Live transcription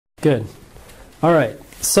Good. All right.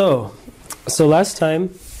 So last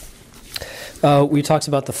time we talked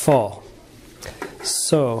about the fall.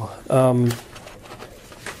 So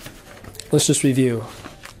let's just review.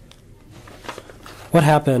 What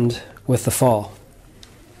happened with the fall?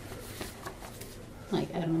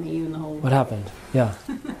 Like Adam and Eve and the whole... What happened? Yeah.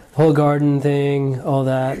 The whole garden thing, all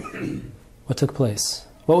that. What took place?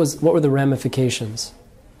 What were the ramifications?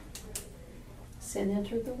 Sin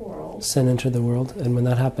entered the world. Sin entered the world. And when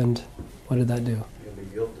that happened, what did that do? The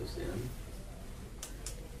guilt of sin.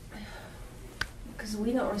 Because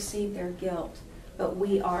we don't receive their guilt, but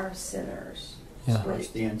we are sinners. Yeah. It's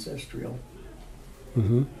the ancestral.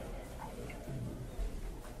 Mm-hmm.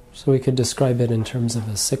 So we could describe it in terms of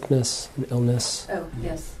a sickness, an illness. Oh,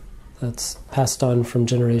 yes. That's passed on from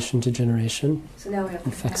generation to generation. So now we have the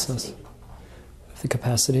infects capacity. us. The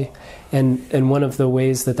capacity. And one of the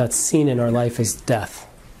ways that that's seen in our life is death.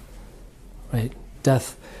 Right?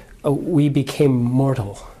 Death. We became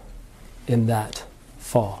mortal in that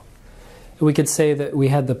fall. We could say that we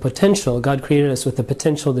had the potential, God created us with the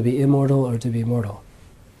potential to be immortal or to be mortal.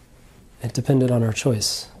 It depended on our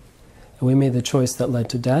choice. And we made the choice that led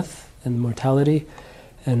to death and mortality.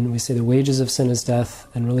 And we say the wages of sin is death.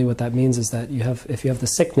 And really what that means is that if you have the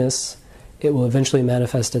sickness, it will eventually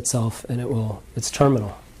manifest itself, and it's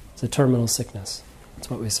terminal. It's a terminal sickness. That's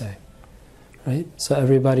what we say. Right? So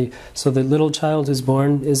the little child who's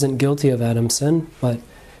born isn't guilty of Adam's sin, but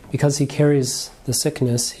because he carries the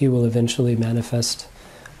sickness, he will eventually manifest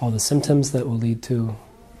all the symptoms that will lead to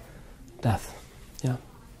death. Yeah.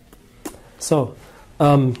 So,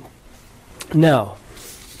 now,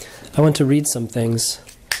 I want to read some things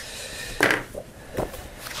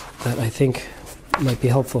that I think might be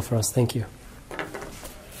helpful for us. Thank you.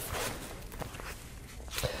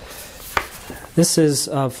 This is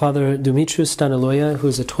Father Dumitru Stăniloae, who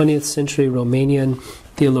is a 20th century Romanian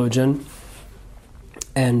theologian.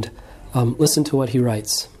 And listen to what he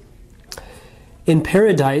writes. In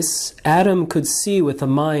paradise, Adam could see with a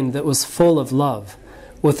mind that was full of love,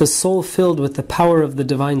 with a soul filled with the power of the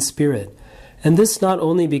divine spirit. And this not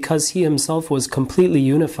only because he himself was completely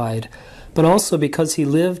unified, but also because he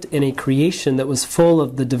lived in a creation that was full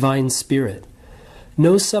of the divine spirit.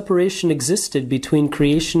 No separation existed between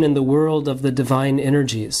creation and the world of the divine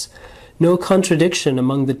energies. No contradiction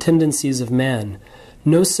among the tendencies of man.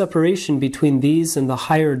 No separation between these and the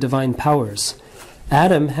higher divine powers.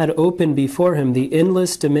 Adam had opened before him the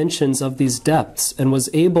endless dimensions of these depths and was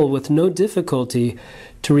able with no difficulty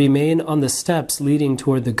to remain on the steps leading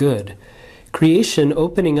toward the good. Creation,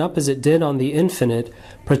 opening up as it did on the infinite,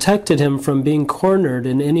 protected him from being cornered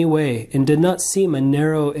in any way and did not seem a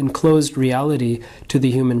narrow, enclosed reality to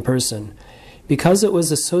the human person. Because it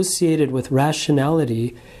was associated with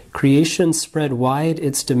rationality, creation spread wide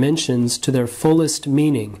its dimensions to their fullest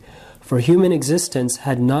meaning, for human existence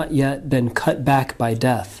had not yet been cut back by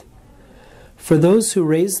death. For those who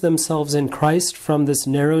raise themselves in Christ from this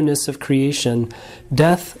narrowness of creation,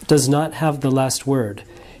 death does not have the last word.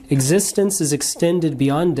 Existence is extended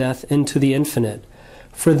beyond death into the infinite.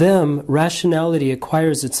 For them, rationality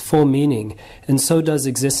acquires its full meaning, and so does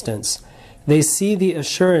existence. They see the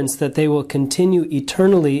assurance that they will continue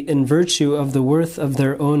eternally in virtue of the worth of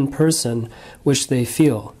their own person, which they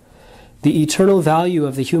feel. The eternal value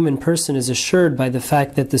of the human person is assured by the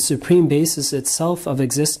fact that the supreme basis itself of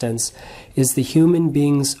existence is the human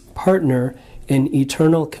being's partner in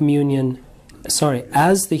eternal communion.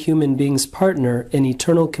 As the human being's partner in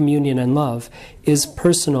eternal communion and love is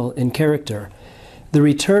personal in character. The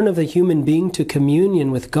return of the human being to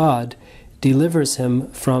communion with God delivers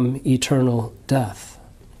him from eternal death.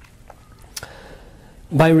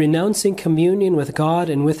 By renouncing communion with God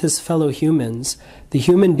and with his fellow humans, the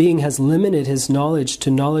human being has limited his knowledge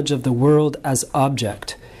to knowledge of the world as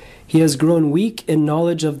object. He has grown weak in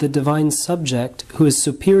knowledge of the divine subject who is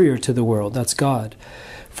superior to the world, that's God.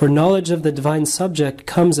 For knowledge of the divine subject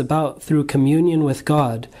comes about through communion with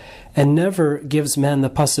God and never gives man the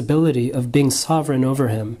possibility of being sovereign over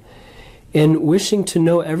him. In wishing to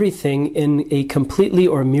know everything in a completely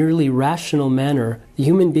or merely rational manner, the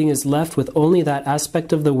human being is left with only that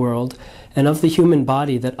aspect of the world and of the human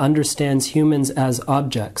body that understands humans as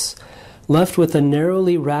objects. Left with a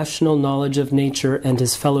narrowly rational knowledge of nature and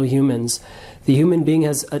his fellow humans, the human being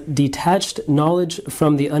has a detached knowledge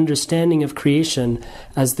from the understanding of creation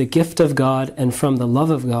as the gift of God and from the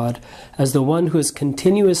love of God as the one who is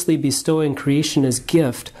continuously bestowing creation as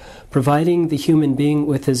gift, providing the human being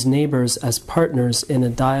with his neighbors as partners in a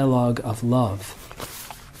dialogue of love.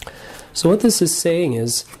 So what this is saying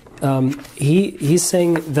is, he's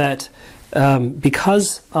saying that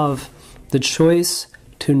because of the choice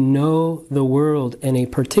to know the world in a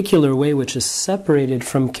particular way which is separated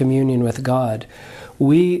from communion with God,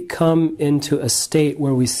 we come into a state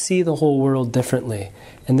where we see the whole world differently.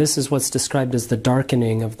 And this is what's described as the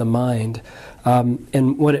darkening of the mind.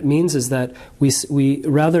 And what it means is that we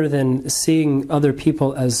rather than seeing other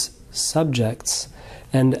people as subjects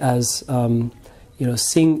and as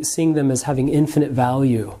seeing them as having infinite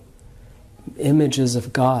value, images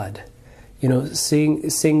of God,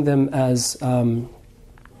 seeing them as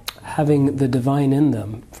having the divine in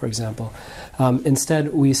them, for example.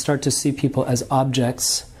 Instead, we start to see people as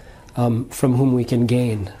objects from whom we can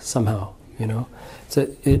gain somehow. So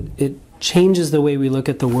it changes the way we look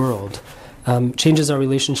at the world, changes our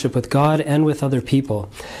relationship with God and with other people.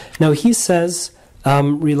 Now he says,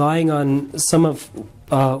 relying on some of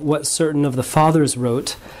what certain of the fathers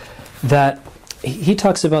wrote, that he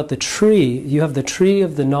talks about the tree. You have the tree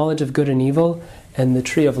of the knowledge of good and evil and the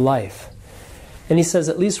tree of life. And he says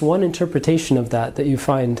at least one interpretation of that you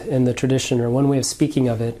find in the tradition, or one way of speaking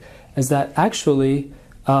of it, is that actually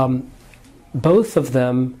both of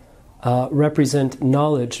them represent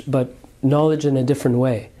knowledge, but knowledge in a different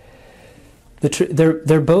way.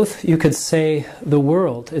 They're both, you could say, the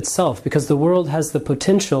world itself, because the world has the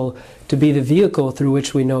potential to be the vehicle through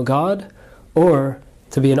which we know God, or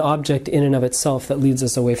to be an object in and of itself that leads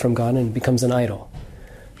us away from God and becomes an idol.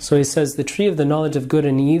 So he says the tree of the knowledge of good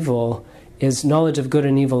and evil is knowledge of good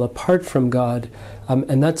and evil apart from God,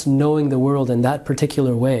 and that's knowing the world in that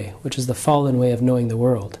particular way, which is the fallen way of knowing the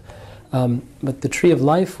world. But the tree of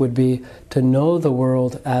life would be to know the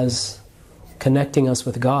world as connecting us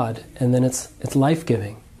with God, and then it's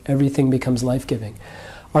life-giving. Everything becomes life-giving.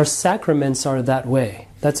 Our sacraments are that way.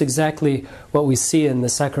 That's exactly what we see in the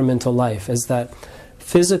sacramental life, is that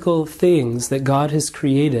physical things that God has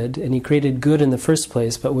created, and He created good in the first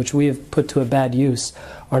place, but which we have put to a bad use,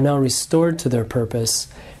 are now restored to their purpose,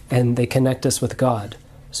 and they connect us with God.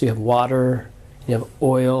 So you have water, you have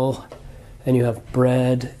oil, and you have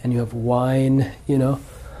bread, and you have wine,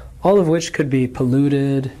 all of which could be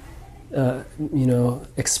polluted,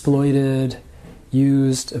 exploited,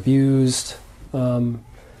 used, abused,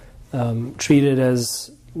 treated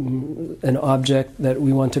as an object that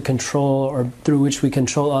we want to control, or through which we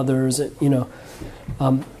control others,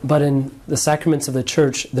 but in the sacraments of the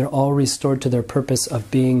Church, they're all restored to their purpose of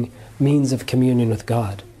being means of communion with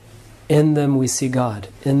God. In them we see God.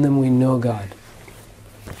 In them we know God.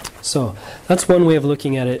 So that's one way of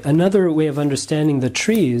looking at it. Another way of understanding the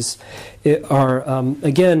trees are,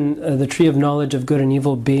 again, the tree of knowledge of good and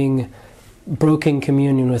evil being broken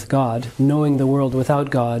communion with God, knowing the world without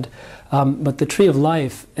God. But the tree of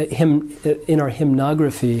life, in our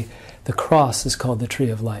hymnography, the cross is called the tree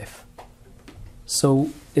of life.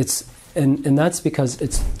 So and that's because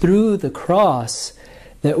it's through the cross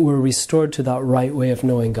that we're restored to that right way of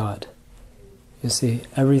knowing God. You see,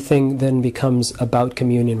 everything then becomes about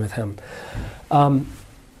communion with Him.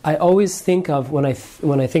 I always think of, when I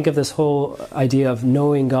think of this whole idea of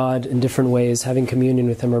knowing God in different ways, having communion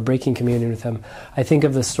with Him or breaking communion with Him, I think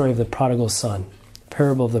of the story of the prodigal son,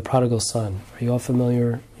 parable of the prodigal son. Are you all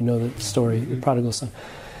familiar? You know the story, the prodigal son.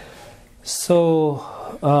 So,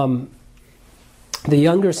 the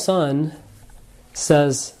younger son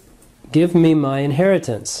says, "Give me my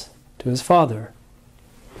inheritance," to his father.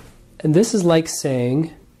 And this is like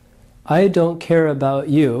saying, "I don't care about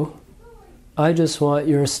you, I just want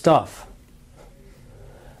your stuff.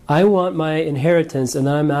 I want my inheritance and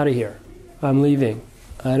then I'm out of here. I'm leaving.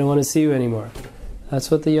 I don't want to see you anymore."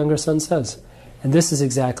 That's what the younger son says. And this is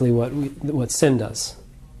exactly what sin does.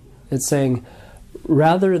 It's saying,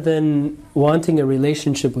 rather than wanting a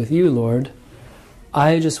relationship with you, Lord,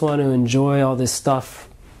 I just want to enjoy all this stuff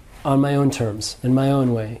on my own terms, in my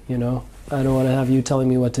own way, I don't want to have you telling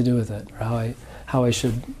me what to do with it, or how I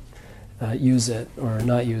should use it or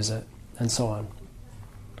not use it, and so on.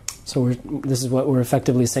 So this is what we're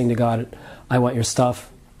effectively saying to God: I want your stuff,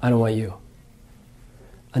 I don't want you.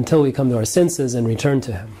 Until we come to our senses and return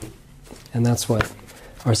to Him. And that's what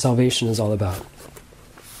our salvation is all about.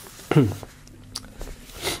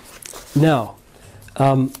 Now,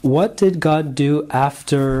 what did God do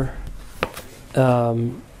after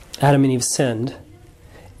Adam and Eve sinned?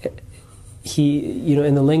 He,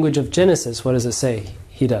 in the language of Genesis, what does it say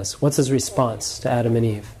He does? What's His response to Adam and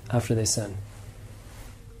Eve after they sin?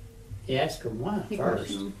 He asked them why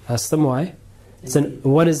first. Ask them why. So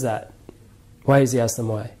what is that? Why does He ask them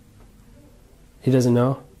why? He doesn't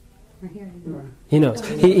know? He knows.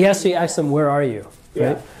 He has to ask them, "Where are you?"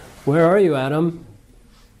 Right? Yeah. "Where are you, Adam?"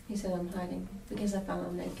 He said, "I'm hiding because I found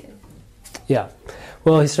I'm naked." Yeah.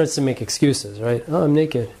 Well, he starts to make excuses, right? "Oh, I'm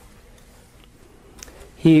naked."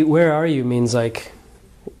 "Where are you?" means like,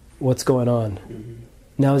 what's going on.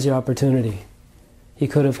 Now's your opportunity. He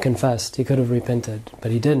could have confessed, he could have repented,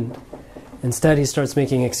 but he didn't. Instead, he starts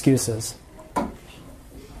making excuses.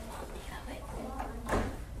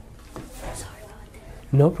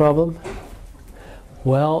 No problem.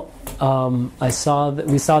 Well, we saw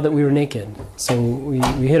that we were naked, so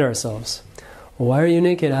we hid ourselves. Well, why are you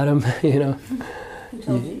naked, Adam?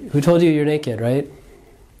 Who told you you're naked, right?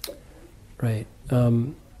 Right.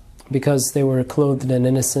 Because they were clothed in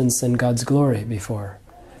innocence and God's glory before.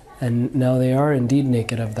 And now they are indeed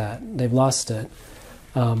naked of that. They've lost it.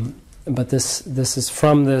 But this is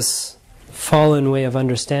from this fallen way of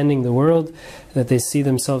understanding the world, that they see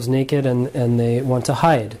themselves naked and they want to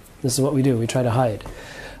hide. This is what we do. We try to hide.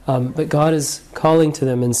 But God is calling to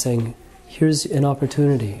them and saying, here's an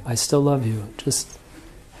opportunity. I still love you.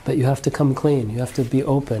 But you have to come clean. You have to be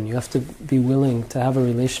open. You have to be willing to have a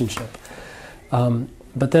relationship.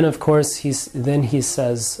 But then, of course, he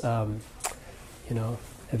says, have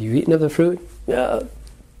you eaten of the fruit? Yeah.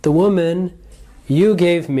 The woman you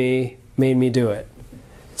gave me made me do it.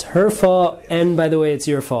 It's her fault, and by the way, it's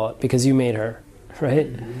your fault because you made her, right?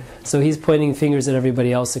 So he's pointing fingers at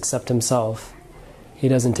everybody else except himself. He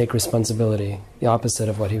doesn't take responsibility, the opposite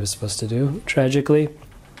of what he was supposed to do, tragically.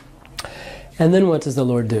 And then what does the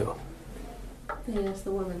Lord do? He asks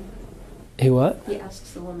the woman. He what? He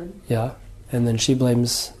asks the woman. Yeah. And then she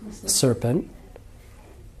blames the serpent.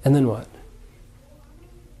 And then what?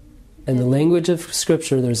 In the language of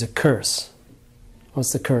Scripture, there's a curse.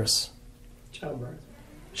 What's the curse? Childbirth.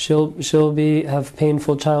 She'll have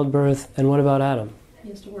painful childbirth. And what about Adam? He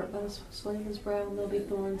has to work by the sweat of his brow, and there'll be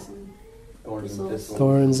thorns and thistles.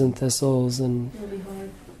 Thorns and thistles, and it'll be hard.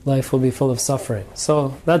 Life will be full of suffering.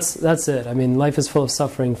 So that's it. I mean, life is full of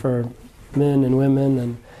suffering for men and women.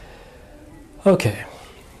 And okay.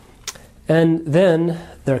 And then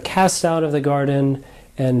they're cast out of the garden,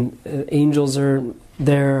 and angels are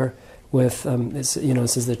there with, it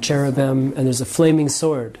says the cherubim, and there's a flaming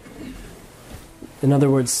sword. In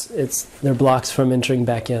other words, they're blocks from entering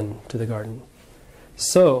back in to the garden.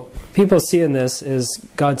 So, people see in this is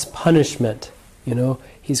God's punishment.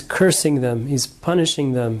 He's cursing them, He's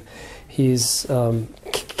punishing them, He's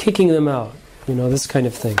kicking them out, this kind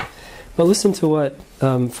of thing. But listen to what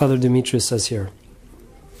Father Demetrius says here.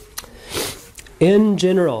 In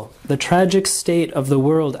general, the tragic state of the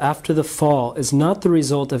world after the fall is not the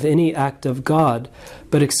result of any act of God,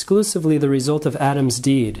 but exclusively the result of Adam's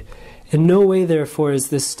deed. In no way, therefore, is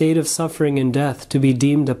this state of suffering and death to be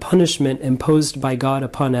deemed a punishment imposed by God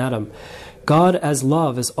upon Adam. God, as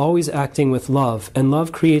love, is always acting with love, and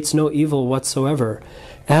love creates no evil whatsoever.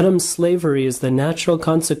 Adam's slavery is the natural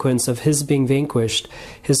consequence of his being vanquished.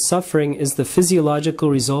 His suffering is the physiological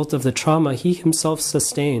result of the trauma he himself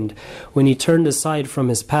sustained when he turned aside from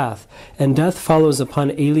his path, and death follows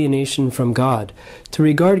upon alienation from God. To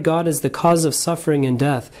regard God as the cause of suffering and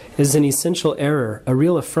death is an essential error, a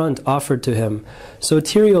real affront offered to him.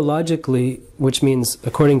 Soteriologically, which means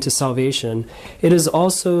according to salvation, it is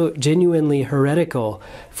also genuinely heretical,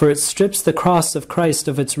 for it strips the cross of Christ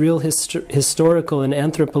of its real historical and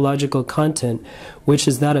anthropological content, which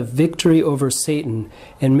is that of victory over Satan,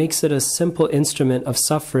 and makes it a simple instrument of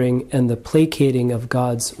suffering and the placating of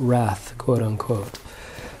God's wrath, quote unquote.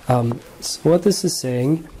 So what this is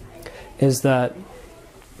saying is that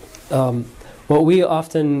what we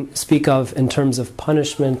often speak of in terms of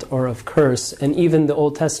punishment or of curse, and even the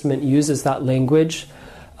Old Testament uses that language,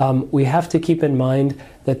 we have to keep in mind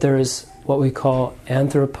that there is what we call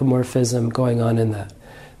anthropomorphism going on in that.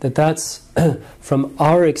 That's from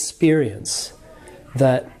our experience,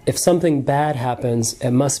 that if something bad happens,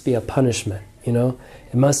 it must be a punishment, It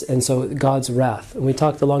must, and so God's wrath. And we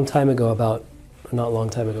talked a long time ago about, not a long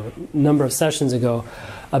time ago, a number of sessions ago,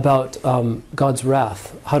 about God's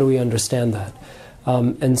wrath. How do we understand that?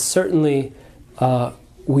 And certainly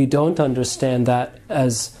we don't understand that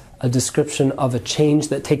as a description of a change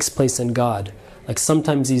that takes place in God. Like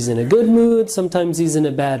sometimes He's in a good mood, sometimes He's in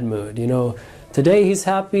a bad mood. Today He's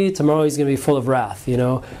happy, tomorrow He's going to be full of wrath.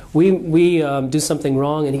 We do something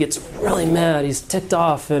wrong and He gets really mad. He's ticked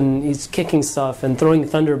off and He's kicking stuff and throwing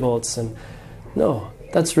thunderbolts. And no,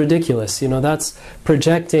 that's ridiculous. That's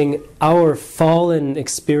projecting our fallen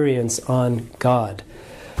experience on God.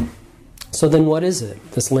 So then what is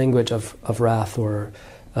it, this language of wrath or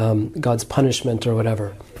God's punishment or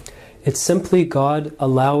whatever? It's simply God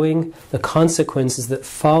allowing the consequences that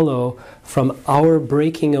follow from our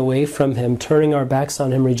breaking away from Him, turning our backs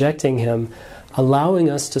on Him, rejecting Him, allowing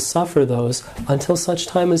us to suffer those until such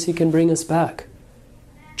time as He can bring us back.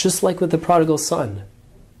 Just like with the prodigal son.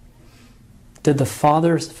 Did the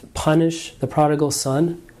father punish the prodigal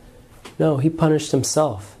son? No, he punished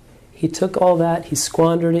himself. He took all that, he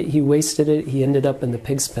squandered it, he wasted it, he ended up in the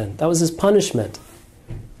pig's pen. That was his punishment.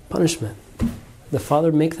 Punishment. The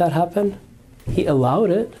Father make that happen? He allowed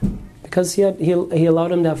it because he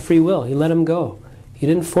allowed him to have free will. He let him go. He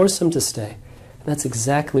didn't force him to stay. And that's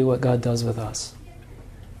exactly what God does with us.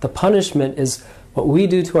 The punishment is what we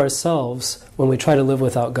do to ourselves when we try to live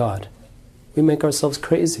without God. We make ourselves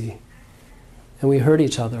crazy. And we hurt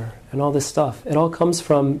each other and all this stuff. It all comes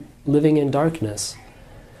from living in darkness.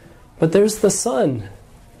 But there's the sun.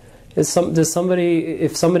 If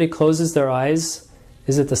somebody closes their eyes,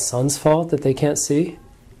 is it the sun's fault that they can't see?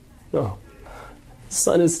 No. The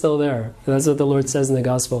sun is still there. And that's what the Lord says in the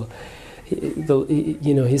gospel.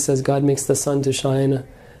 He says God makes the sun to shine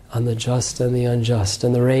on the just and the unjust,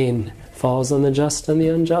 and the rain falls on the just and the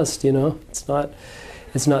unjust. It's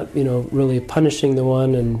not really punishing the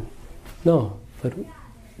one, and no, but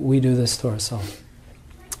we do this to ourselves.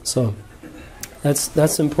 So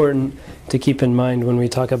that's important to keep in mind when we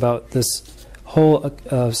talk about this whole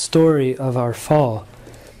story of our fall.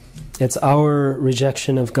 It's our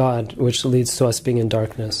rejection of God which leads to us being in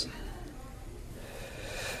darkness.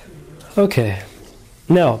 Okay,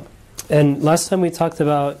 now, and last time we talked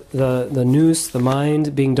about the nous, the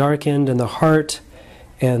mind being darkened, and the heart,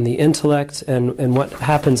 and the intellect, and what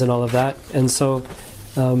happens in all of that. And so,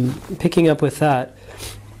 picking up with that,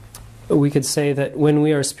 we could say that when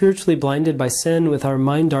we are spiritually blinded by sin, with our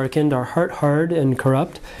mind darkened, our heart hard and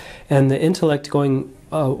corrupt, and the intellect going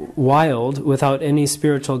wild without any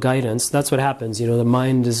spiritual guidance, that's what happens. The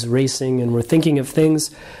mind is racing and we're thinking of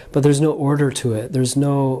things, but there's no order to it. There's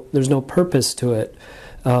no purpose to it.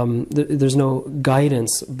 There's no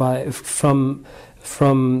guidance from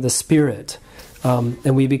the Spirit,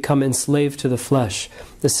 and we become enslaved to the flesh.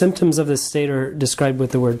 The symptoms of this state are described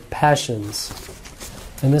with the word passions,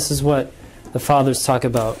 and this is what the Fathers talk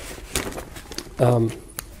about.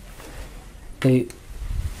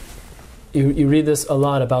 You read this a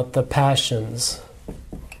lot about the passions.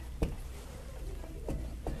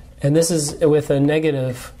 And this is with a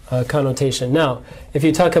negative connotation. Now, if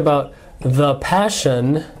you talk about the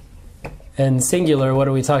passion and singular, what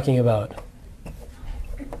are we talking about?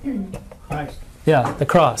 Christ. Yeah, the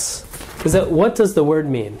cross. What does the word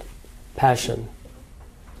mean? Passion.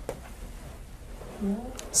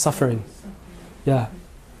 Suffering. Yeah.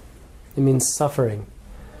 It means suffering.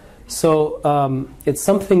 So it's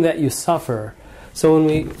something that you suffer. So when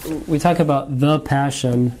we talk about the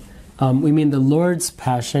passion, we mean the Lord's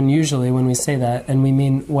passion usually when we say that, and we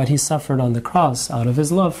mean what He suffered on the cross out of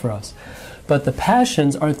His love for us. But the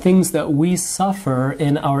passions are things that we suffer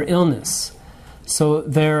in our illness. So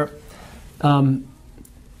they're,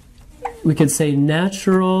 we could say,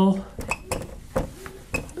 natural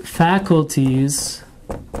faculties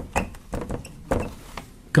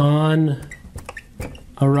gone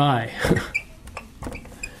awry,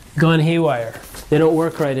 gone haywire. They don't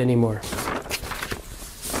work right anymore.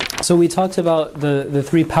 So we talked about the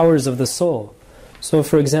three powers of the soul. So,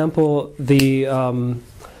 for example, the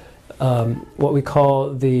what we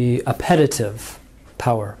call the appetitive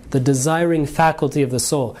power, the desiring faculty of the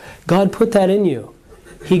soul. God put that in you.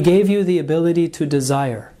 He gave you the ability to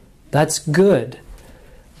desire. That's good.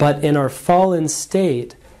 But in our fallen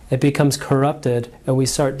state, it becomes corrupted, and we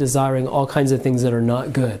start desiring all kinds of things that are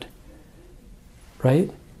not good.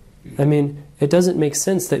 Right? I mean, it doesn't make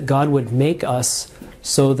sense that God would make us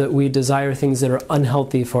so that we desire things that are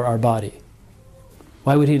unhealthy for our body.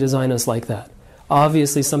 Why would He design us like that?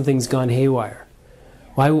 Obviously something's gone haywire.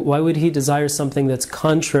 Why would He desire something that's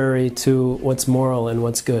contrary to what's moral and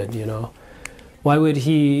what's good, Why would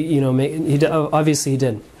He, obviously He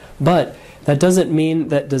didn't. But that doesn't mean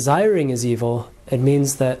that desiring is evil. It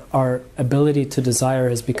means that our ability to desire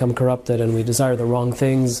has become corrupted, and we desire the wrong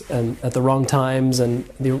things and at the wrong times and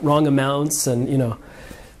the wrong amounts, and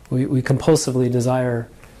we compulsively desire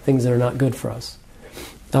things that are not good for us.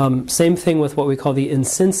 Same thing with what we call the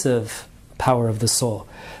insensitive power of the soul.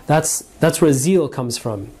 That's where zeal comes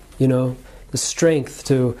from, the strength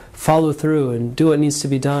to follow through and do what needs to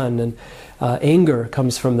be done, and anger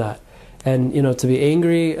comes from that. And, to be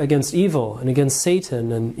angry against evil and against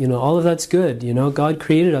Satan, and, all of that's good. God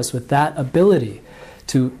created us with that ability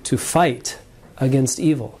to fight against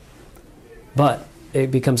evil. But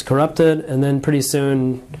it becomes corrupted, and then pretty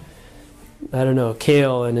soon, Cain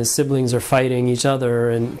and his siblings are fighting each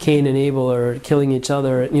other, and Cain and Abel are killing each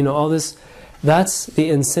other. All this, that's the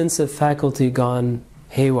insensitive faculty gone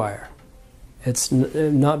haywire. It's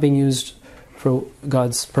not being used for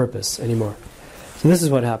God's purpose anymore. So this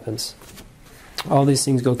is what happens. All these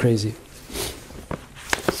things go crazy.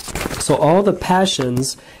 So So all the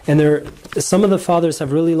passions, and some of the fathers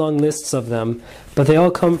have really long lists of them, but they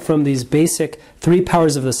all come from these basic three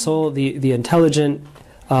powers of the soul, the intelligent,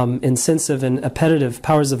 insensitive, and appetitive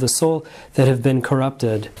powers of the soul that have been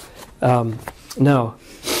corrupted. Now,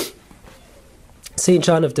 St.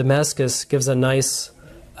 John of Damascus gives a nice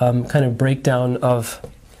kind of breakdown of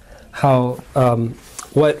how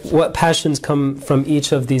what passions come from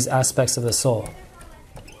each of these aspects of the soul.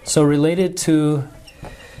 So related to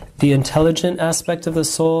the intelligent aspect of the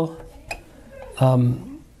soul,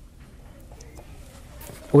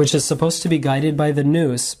 which is supposed to be guided by the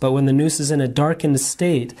nous, but when the nous is in a darkened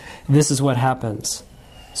state, this is what happens.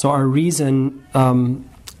 So our reason,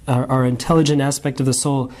 our intelligent aspect of the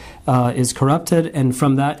soul is corrupted, and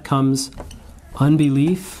from that comes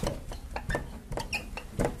unbelief,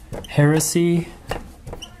 heresy,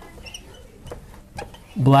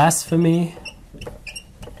 blasphemy.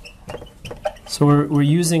 So we're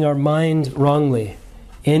using our mind wrongly.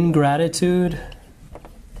 Ingratitude,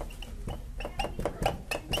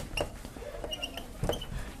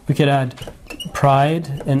 we could add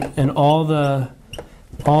pride and all the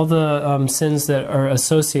sins that are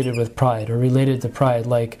associated with pride or related to pride,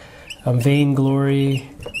 like vainglory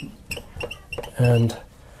and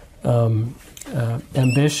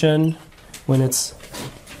ambition.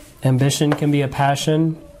 Ambition can be a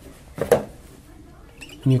passion.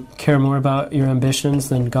 And you care more about your ambitions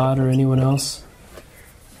than God or anyone else,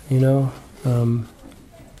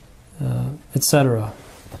 etc.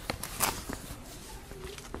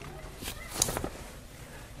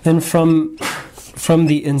 Then from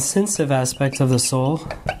the insensitive aspect of the soul,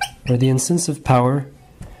 or the insensitive power,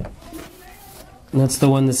 and that's the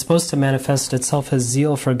one that's supposed to manifest itself as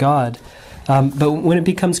zeal for God, but when it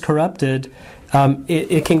becomes corrupted,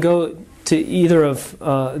 it can go to either of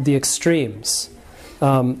the extremes.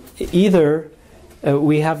 Either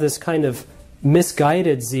we have this kind of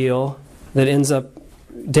misguided zeal that ends up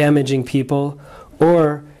damaging people,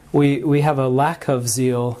 or we have a lack of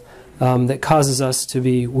zeal that causes us to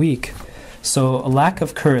be weak. So a lack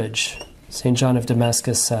of courage, St. John of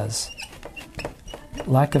Damascus says.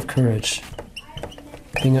 Lack of courage.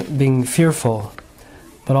 Being fearful,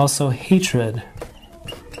 but also hatred.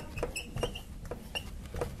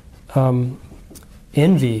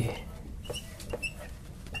 Envy.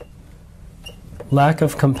 Lack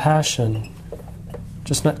of compassion.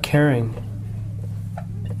 Just not caring.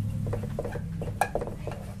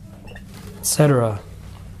 Etc.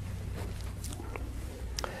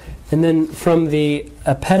 And then from the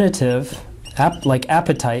appetitive, like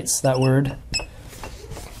appetites, that word,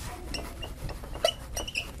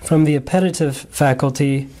 from the appetitive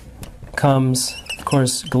faculty comes, of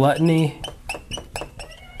course, gluttony,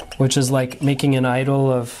 which is like making an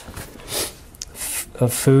idol of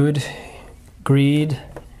food, greed,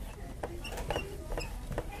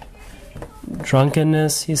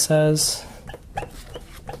 drunkenness, he says.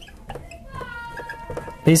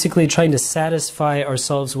 Basically trying to satisfy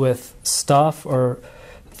ourselves with stuff or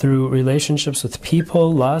through relationships with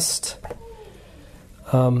people, lust,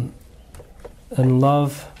 and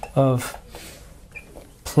love of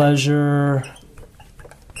pleasure,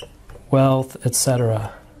 wealth,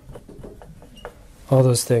 etc. All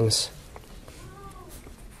those things.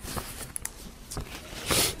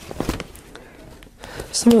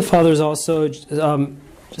 Some of the fathers also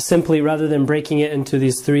simply, rather than breaking it into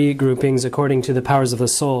these three groupings according to the powers of the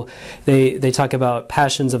soul, they talk about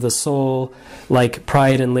passions of the soul, like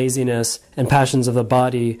pride and laziness, and passions of the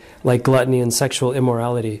body, like gluttony and sexual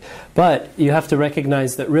immorality. But you have to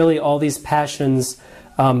recognize that really all these passions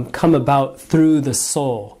come about through the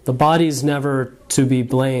soul. The body's never to be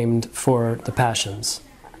blamed for the passions.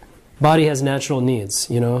 Body has natural needs,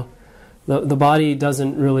 The body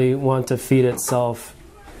doesn't really want to feed itself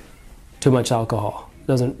too much alcohol.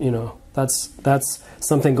 Doesn't, that's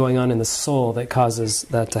something going on in the soul that causes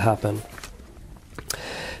that to happen.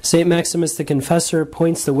 St. Maximus the Confessor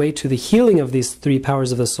points the way to the healing of these three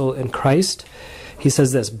powers of the soul in Christ. He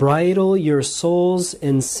says this: bridle your soul's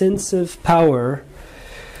insensitive power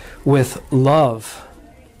with love.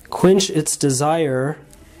 Quench its desire,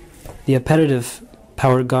 the appetitive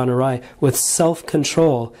power gone awry, with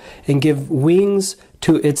self-control, and give wings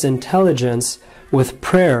to its intelligence with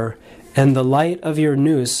prayer, and the light of your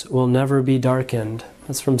nous will never be darkened.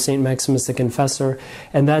 That's from St. Maximus the Confessor,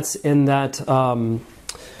 and that's in that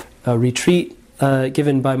retreat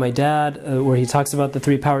given by my dad, where he talks about the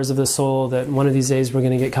three powers of the soul that one of these days we're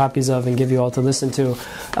going to get copies of and give you all to listen to.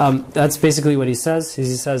 That's basically what he says. He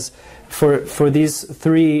says, for these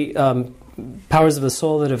three powers of the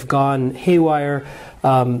soul that have gone haywire,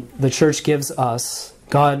 the Church gives us,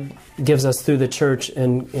 God gives us through the Church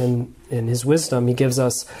and in His wisdom, He gives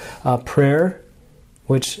us prayer,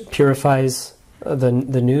 which purifies the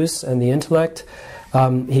nous and the intellect.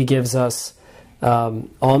 He gives us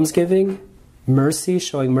almsgiving, mercy,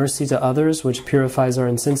 showing mercy to others, which purifies our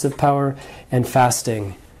incensive power, and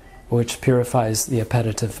fasting, which purifies the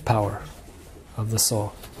appetitive power of the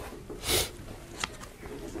soul.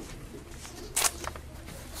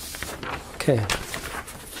 Okay.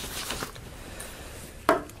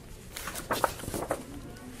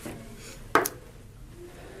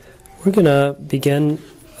 We're going to begin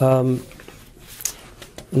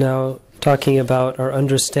now talking about our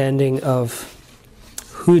understanding of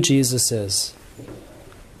who Jesus is.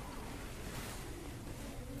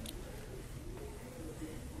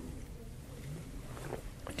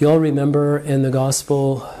 Do you all remember in the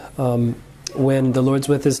Gospel when the Lord's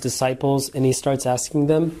with His disciples and He starts asking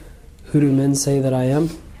them, "Who do men say that I am?"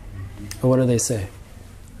 Or what do they say?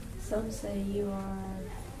 Some say you are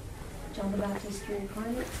John the Baptist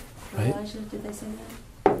reincarnate. Right. Elijah, did they say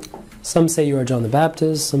that? Some say you are John the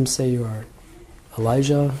Baptist. Some say you are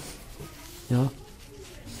Elijah. Yeah.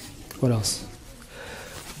 What else?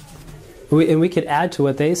 We could add to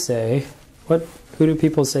what they say. Who do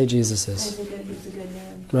people say Jesus is? He's a good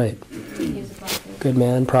man. Right. He's a prophet. Good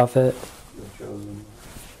man, prophet. The chosen.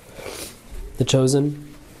 The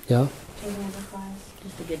chosen. Yeah. Chosen of the class.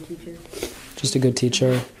 Just a good teacher. Just a good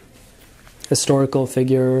teacher. Historical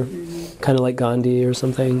figure, kind of like Gandhi or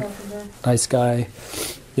something. Carpenter. Nice guy.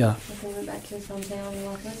 Yeah. If they went back to his hometown, they're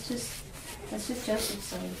like, that's just Joseph's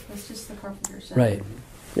son. That's just the carpenter's son. Right.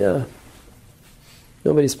 Yeah.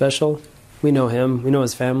 Nobody special. We know him. We know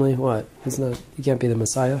his family. What? He can't be the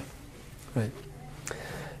Messiah. Right.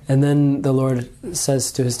 And then the Lord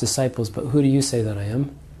says to His disciples, "But who do you say that I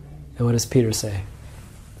am?" And what does Peter say?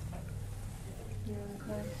 You're the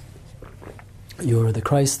Christ. "You are the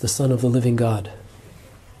Christ, the Son of the living God."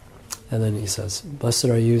 And then He says, "Blessed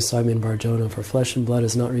are you, Simon Bar-Jonah, for flesh and blood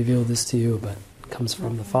has not revealed this to you, but it comes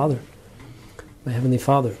from the Father, my Heavenly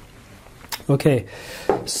Father." Okay,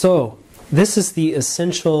 so this is the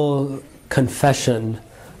essential confession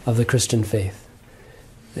of the Christian faith.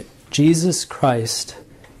 That Jesus Christ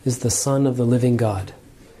is the Son of the living God.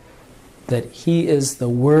 That He is the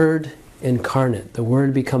Word incarnate, the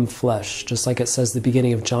Word become flesh, just like it says at the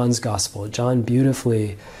beginning of John's Gospel. John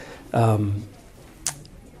beautifully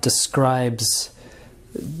describes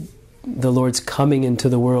the Lord's coming into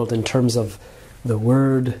the world in terms of the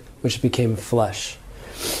Word which became flesh.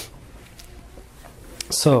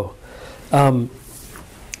 So,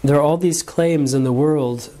 there are all these claims in the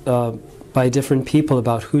world by different people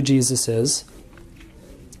about who Jesus is.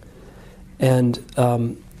 And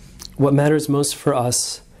what matters most for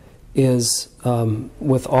us is,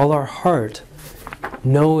 with all our heart,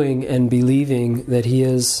 knowing and believing that He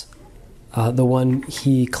is the one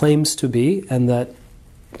He claims to be, and that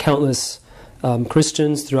countless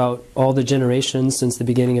Christians throughout all the generations since the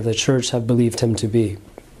beginning of the church have believed Him to be.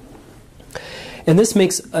 And this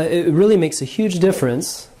it really makes a huge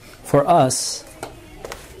difference for us.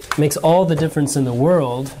 It makes all the difference in the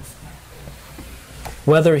world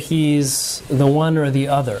whether He's the one or the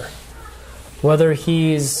other, whether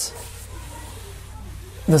He's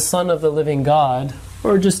the Son of the living God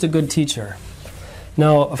or just a good teacher.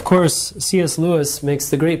 Now, of course, C.S. Lewis makes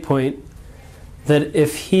the great point that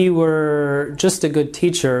if He were just a good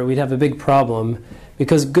teacher, we'd have a big problem,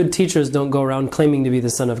 because good teachers don't go around claiming to be the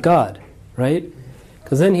Son of God, right?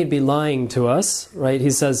 Because then He'd be lying to us, right? He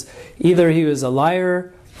says either He was a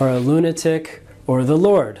liar or a lunatic or the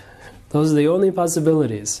Lord. Those are the only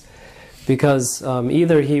possibilities. Because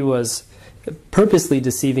either He was purposely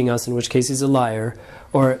deceiving us, in which case He's a liar,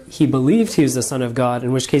 or He believed He was the Son of God,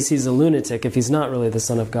 in which case He's a lunatic if He's not really the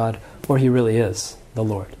Son of God, or He really is the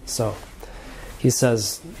Lord. So he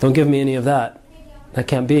says, don't give me any of that. That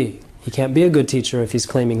can't be. He can't be a good teacher if he's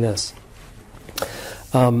claiming this.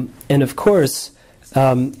 And of course,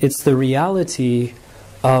 it's the reality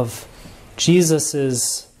of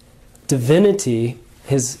Jesus' divinity,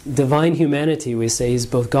 His divine humanity, we say He's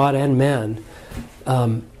both God and man,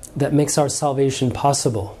 that makes our salvation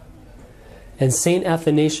possible. And Saint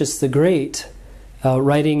Athanasius the Great,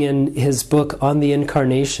 writing in his book On the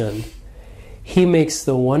Incarnation, he makes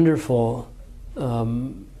the wonderful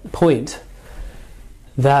point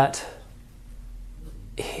that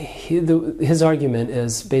his argument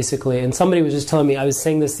is basically, and somebody was just telling me, I was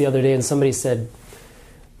saying this the other day, and somebody said,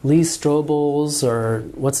 Lee Strobel's, or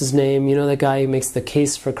what's his name, you know, that guy who makes the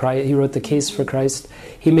case for Christ, he wrote the case for Christ,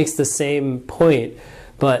 he makes the same point,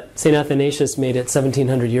 but St. Athanasius made it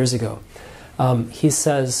 1700 years ago. He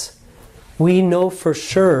says, we know for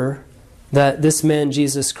sure that this man,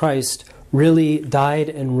 Jesus Christ, really died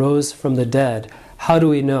and rose from the dead. How do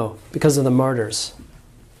we know? Because of the martyrs.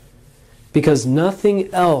 Because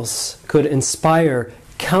nothing else could inspire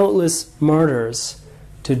countless martyrs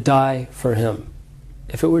to die for him.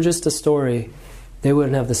 If it were just a story, they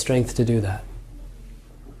wouldn't have the strength to do that.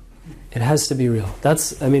 It has to be real.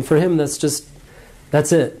 For him, that's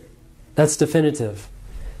it. That's definitive.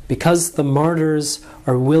 Because the martyrs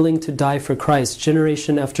are willing to die for Christ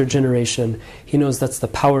generation after generation, he knows that's the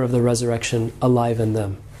power of the resurrection alive in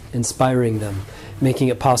them, inspiring them, making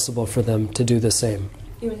it possible for them to do the same.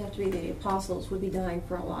 It would have to be the apostles would be dying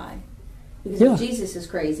for a lie. Because Yeah. if Jesus is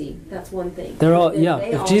crazy, that's one thing. They're all, Then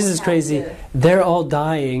they if all Jesus is have crazy, to- they're all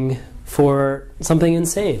dying for something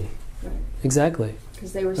insane. Right. Exactly.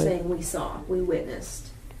 Because they were saying, we witnessed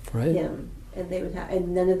Right? him, and they would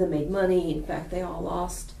and none of them made money. In fact, they all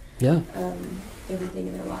lost Yeah. everything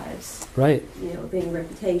in their lives. Right. Being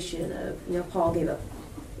reputation of, Paul gave up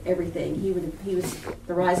everything. He was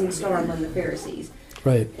the rising star among the Pharisees,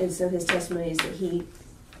 Right. and so his testimony is that he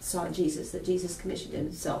saw Jesus, that Jesus commissioned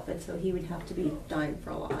himself, and so he would have to be dying for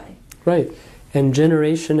a lie. Right. And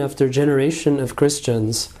generation after generation of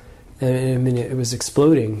Christians, it was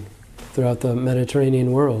exploding throughout the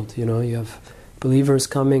Mediterranean world. You have believers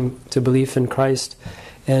coming to belief in Christ,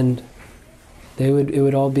 and it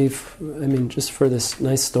would all be, just for this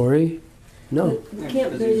nice story? No.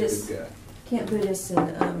 Can't Buddhists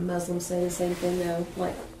and Muslims say the same thing, though?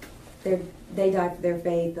 Like, they died for their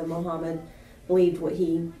faith, and Muhammad believed what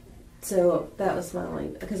he... So that was my only...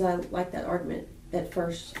 Because I like that argument at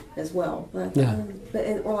first as well. But, Yeah.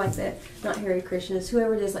 Or like that, not Hare Krishnas,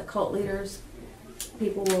 whoever it is, like cult leaders,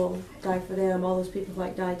 people will die for them. All those people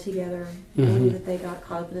died together. Believe that they got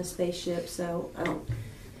caught up in a spaceship. So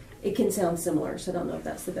it can sound similar, so I don't know if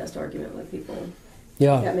that's the best argument with people.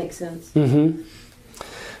 Yeah. If that makes sense. Mm-hmm.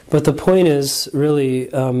 But the point is really,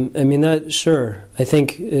 sure, I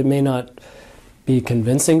think it may not be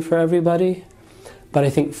convincing for everybody, but I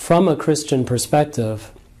think from a Christian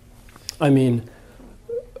perspective,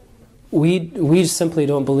 we simply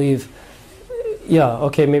don't believe,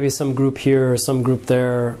 maybe some group here or some group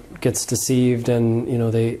there gets deceived and,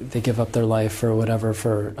 they give up their life or whatever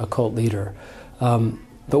for a cult leader.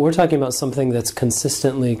 But we're talking about something that's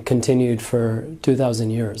consistently continued for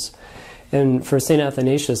 2,000 years. And for St.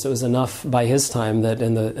 Athanasius, it was enough by his time that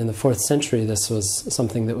in the 4th century this was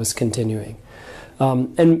something that was continuing.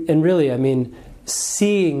 And really,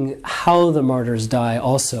 seeing how the martyrs die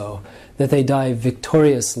also, that they die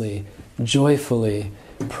victoriously, joyfully,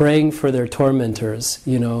 praying for their tormentors,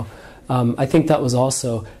 I think that was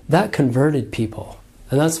also, that converted people.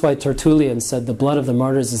 And that's why Tertullian said the blood of the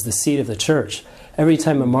martyrs is the seed of the church. Every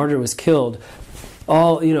time a martyr was killed,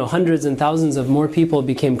 hundreds and thousands of more people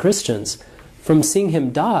became Christians from seeing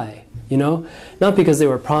him die, Not because they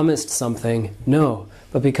were promised something, no,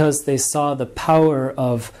 but because they saw the power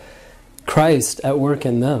of Christ at work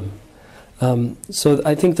in them. So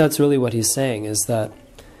I think that's really what he's saying, is that,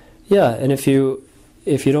 and if you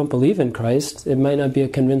don't believe in Christ, it might not be a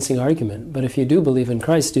convincing argument, but if you do believe in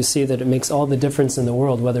Christ, you see that it makes all the difference in the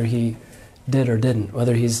world whether he did or didn't,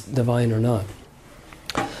 whether he's divine or not.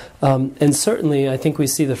 And certainly, I think we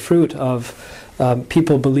see the fruit of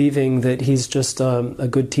people believing that he's just a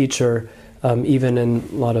good teacher, even in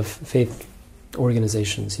a lot of faith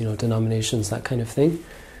organizations, denominations, that kind of thing,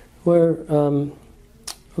 where,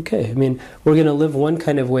 we're going to live one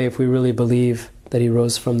kind of way if we really believe that he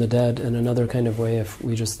rose from the dead, and another kind of way if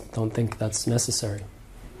we just don't think that's necessary.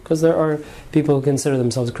 Because there are people who consider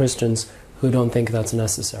themselves Christians who don't think that's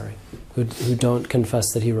necessary, who don't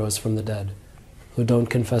confess that he rose from the dead, who don't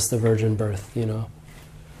confess the virgin birth,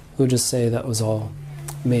 who just say that was all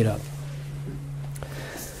made up.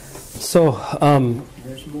 So,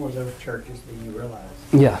 there's more of those churches than you realize.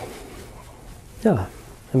 Yeah.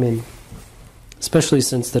 Especially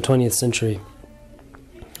since the 20th century.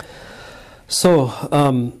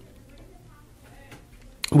 So,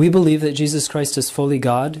 we believe that Jesus Christ is fully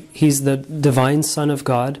God. He's the divine Son of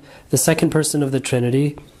God, the second person of the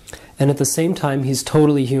Trinity, and at the same time, he's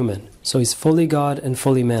totally human. So he's fully God and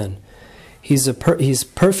fully man. He's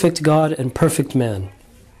perfect God and perfect man.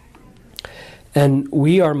 And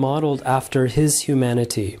we are modeled after his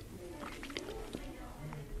humanity.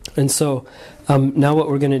 And so now what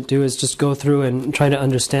we're going to do is just go through and try to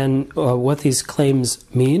understand what these claims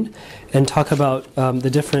mean and talk about the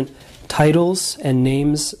different titles and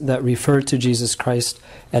names that refer to Jesus Christ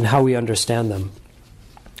and how we understand them.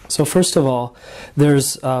 So first of all,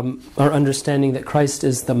 there's our understanding that Christ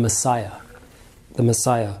is the Messiah. The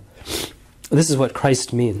Messiah. This is what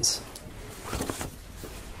Christ means.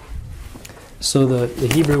 So the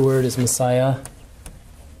Hebrew word is Messiah.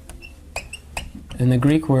 And the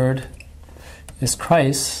Greek word is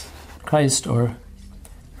Christ or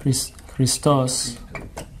Christos.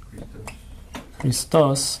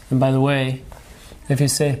 Christos. And by the way, if you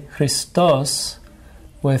say Christos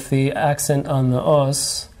with the accent on the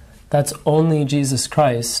os, that's only Jesus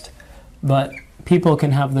Christ. But people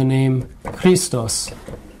can have the name Christos.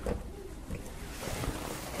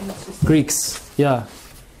 Greeks, yeah.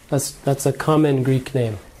 That's a common Greek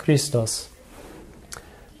name, Christos.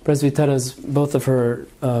 Presbytera's, both of her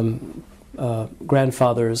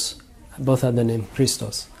grandfathers both had the name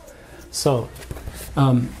Christos. So,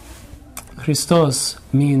 Christos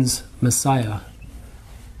means Messiah.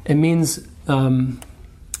 It means the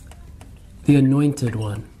anointed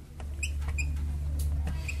one.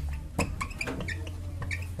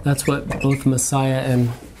 That's what both Messiah and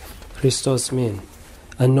Christos mean.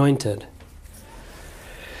 Anointed.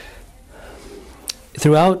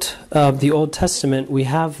 Throughout the Old Testament, we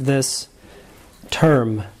have this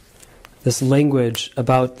term, this language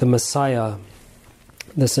about the Messiah,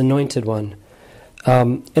 this anointed one.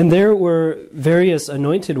 And there were various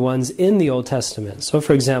anointed ones in the Old Testament. So,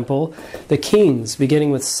 for example, the kings, beginning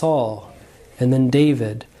with Saul and then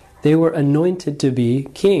David, they were anointed to be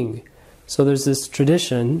king. So there's this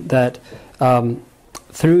tradition that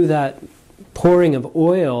through that pouring of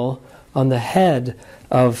oil on the head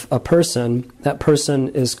of a person, that person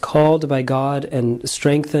is called by God and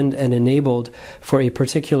strengthened and enabled for a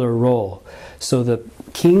particular role. So the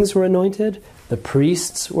kings were anointed, the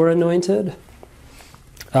priests were anointed,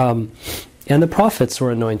 and the prophets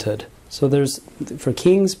were anointed. So there's, for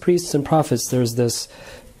kings, priests, and prophets, there's this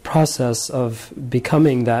process of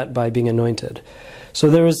becoming that by being anointed. So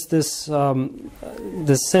there is this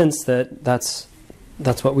this sense that that's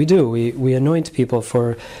what we do. We anoint people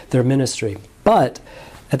for their ministry. But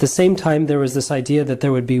at the same time, there was this idea that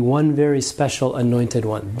there would be one very special anointed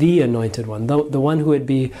one, the anointed one, the one who would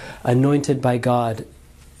be anointed by God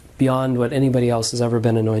beyond what anybody else has ever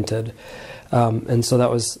been anointed. And so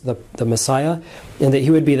that was the Messiah, and that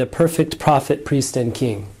he would be the perfect prophet, priest, and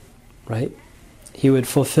king, right? He would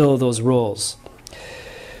fulfill those roles.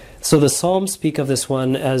 So the Psalms speak of this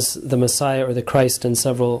one as the Messiah or the Christ in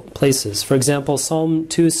several places. For example, Psalm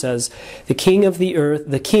 2 says, the kings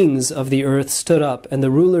of the earth stood up, and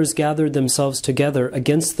the rulers gathered themselves together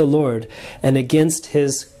against the Lord and against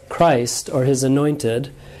his Christ, or his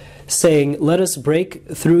anointed, saying, let us break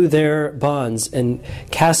through their bonds and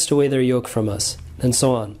cast away their yoke from us, and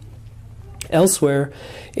so on. Elsewhere,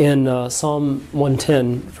 in Psalm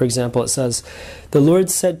 110, for example, it says, the Lord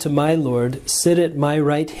said to my Lord, sit at my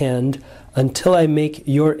right hand until I make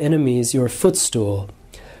your enemies your footstool.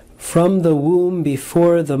 From the womb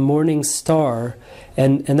before the morning star,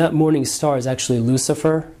 and that morning star is actually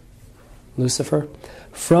Lucifer.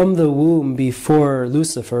 From the womb before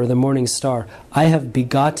Lucifer, the morning star, I have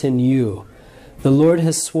begotten you. The Lord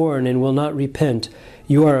has sworn and will not repent.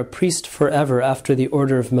 You are a priest forever after the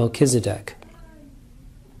order of Melchizedek.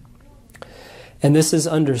 And this is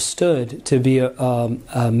understood to be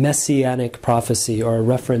a messianic prophecy, or a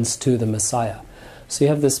reference to the Messiah. So you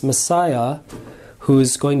have this Messiah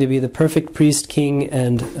who's going to be the perfect priest, king,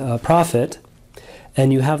 and prophet.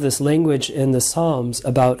 And you have this language in the Psalms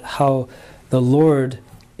about how the Lord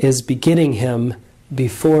is beginning him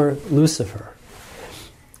before Lucifer.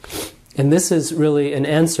 And this is really an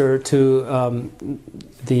answer to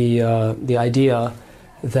the idea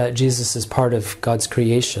that Jesus is part of God's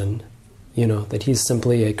creation. You know, that he's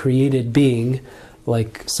simply a created being,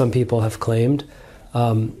 like some people have claimed,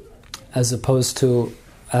 as opposed to,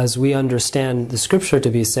 as we understand the Scripture to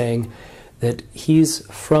be saying, that he's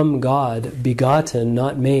from God, begotten,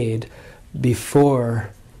 not made,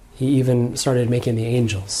 before he even started making the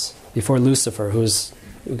angels, before Lucifer, who's,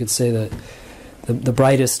 we could say, the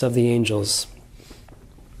brightest of the angels.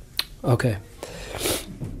 Okay.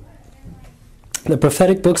 The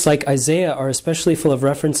prophetic books like Isaiah are especially full of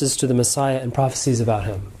references to the Messiah and prophecies about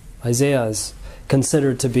him. Isaiah is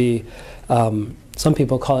considered to be, some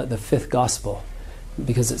people call it the fifth gospel,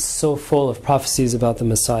 because it's so full of prophecies about the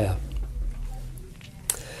Messiah.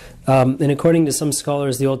 And according to some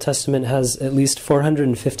scholars, the Old Testament has at least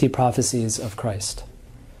 450 prophecies of Christ.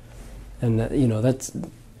 And that's,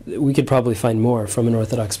 we could probably find more from an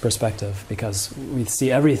Orthodox perspective, because we see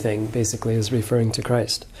everything basically as referring to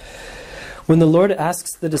Christ. When the Lord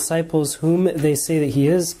asks the disciples whom they say that he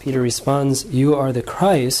is, Peter responds, you are the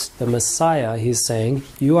Christ, the Messiah, he's saying.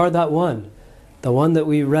 You are that one, the one that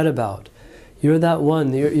we read about. You're that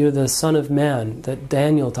one, you're the Son of Man that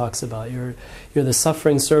Daniel talks about. You're the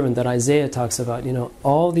suffering servant that Isaiah talks about. You know,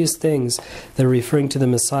 all these things that are referring to the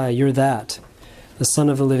Messiah, you're that, the Son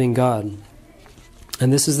of the living God.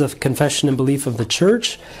 And this is the confession and belief of the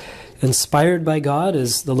church, inspired by God,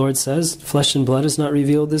 as the Lord says. Flesh and blood has not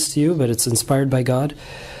revealed this to you, but it's inspired by God.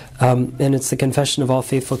 And it's the confession of all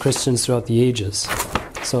faithful Christians throughout the ages.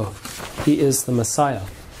 So, he is the Messiah.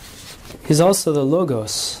 He's also the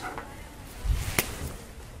Logos.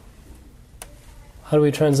 How do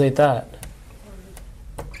we translate that?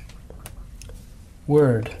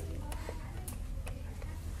 Word.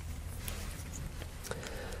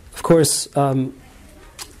 Of course,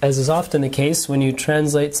 as is often the case, when you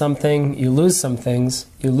translate something, you lose some things,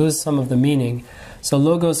 you lose some of the meaning. So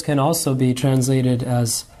Logos can also be translated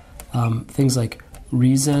as things like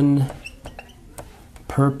reason,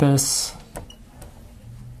 purpose,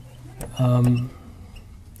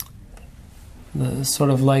 sort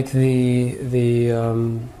of like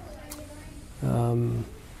the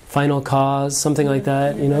final cause, something like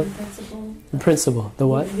that, you know? Principle. The principle. The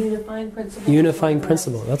what? Unifying principle. Unifying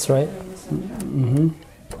principle, that's right. Mm-hmm.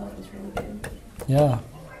 Yeah.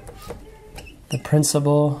 The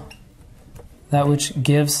principle, that which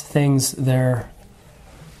gives things their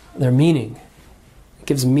meaning. It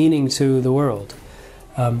gives meaning to the world.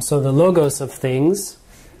 So the logos of things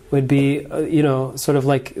would be, sort of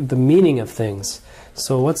like the meaning of things.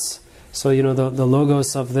 So the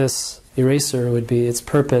logos of this eraser would be its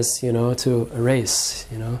purpose, to erase,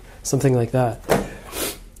 something like that.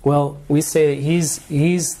 Well, we say he's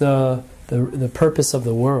the purpose of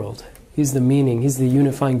the world. He's the meaning. He's the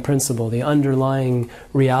unifying principle, the underlying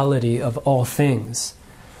reality of all things.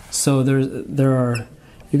 So there are.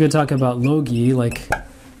 You could talk about logi, like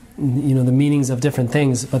the meanings of different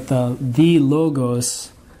things, but the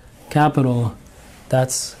logos, capital,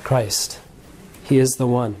 that's Christ. He is the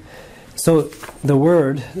one. So the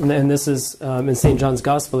Word, and this is in St. John's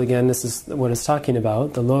Gospel again, this is what it's talking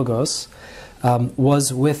about, the Logos,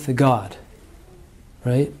 was with God,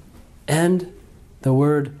 right? And the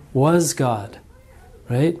Word was God,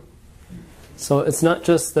 right? So it's not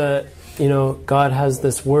just that, God has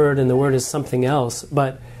this Word and the Word is something else,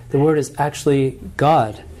 but the Word is actually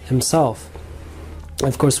God Himself.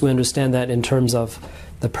 Of course, we understand that in terms of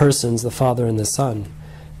the persons, the Father and the Son.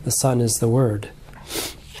 The Son is the Word.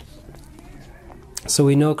 So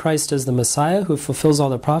we know Christ as the Messiah who fulfills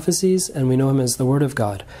all the prophecies, and we know Him as the Word of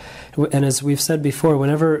God. And as we've said before,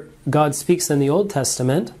 whenever God speaks in the Old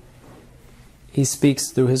Testament, He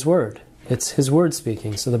speaks through His Word. It's His Word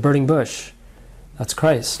speaking. So the burning bush, that's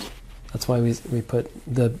Christ. That's why we put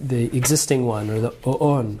the existing one, or the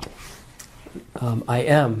O'on, I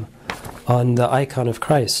am, on the icon of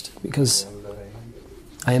Christ, because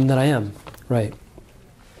I am that I am, right.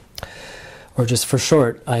 Or just for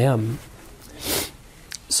short, I am.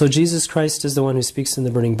 So Jesus Christ is the one who speaks in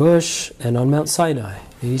the burning bush and on Mount Sinai.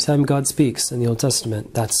 Anytime God speaks in the Old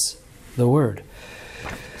Testament, that's the Word.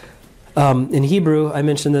 In Hebrew, I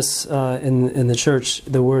mentioned this in the church,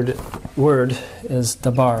 the word is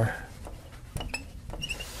dabar.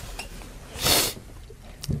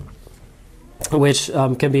 Which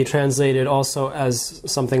can be translated also as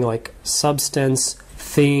something like substance,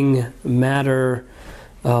 thing, matter,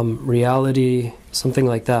 reality, something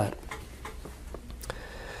like that.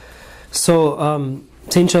 So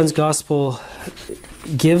St. John's Gospel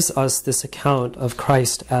gives us this account of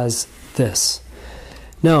Christ as this.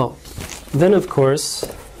 Now, then of course,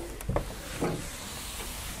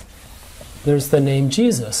 there's the name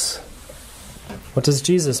Jesus. What does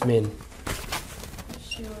Jesus mean?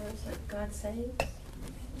 Sure, is that God saves?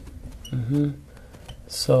 Mm-hmm.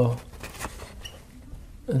 So,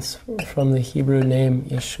 it's from the Hebrew name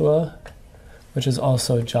Yeshua, which is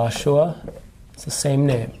also Joshua. It's the same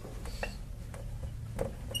name.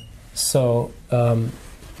 So,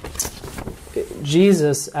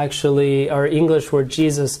 Jesus actually, our English word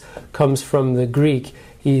Jesus comes from the Greek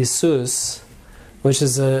Jesus, which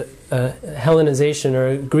is a Hellenization or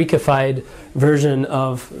a Greekified version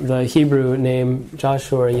of the Hebrew name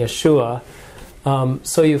Joshua or Yeshua.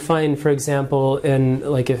 So you find, for example, in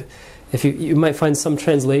if you might find some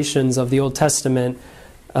translations of the Old Testament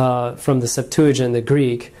from the Septuagint, the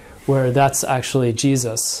Greek, where that's actually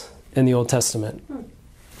Jesus in the Old Testament,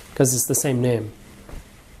 because it's the same name,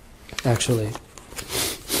 actually.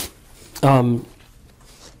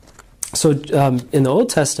 So in the Old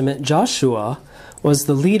Testament, Joshua was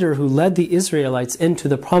the leader who led the Israelites into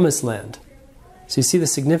the Promised Land. So you see the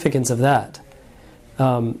significance of that.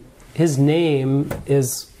 His name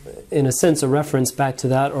is, in a sense, a reference back to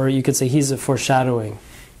that, or you could say he's a foreshadowing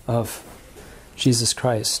of Jesus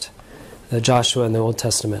Christ, Joshua in the Old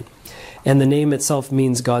Testament. And the name itself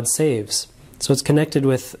means God saves. So it's connected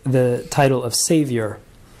with the title of Savior.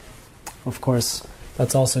 Of course,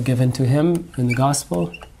 that's also given to him in the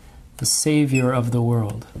Gospel. the Savior of the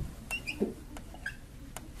world.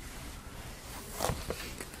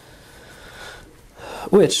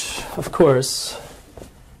 Which, of course,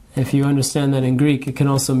 if you understand that in Greek, it can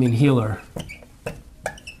also mean healer.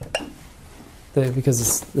 Because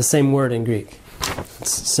it's the same word in Greek.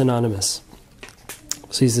 It's synonymous.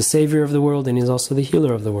 So he's the Savior of the world, and he's also the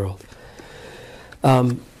healer of the world.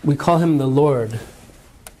 We call him the Lord.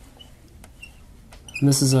 And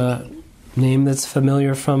this is a name that's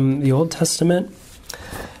familiar from the Old Testament.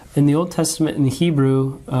 In the Old Testament, in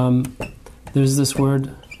Hebrew, there's this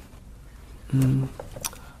word,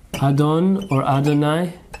 Adon or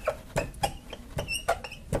Adonai,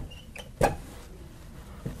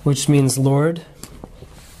 which means Lord,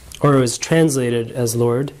 or is translated as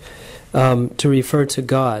Lord, to refer to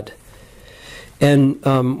God. And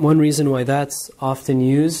one reason why that's often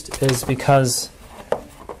used is because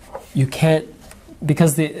you can't,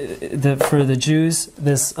 because for the Jews,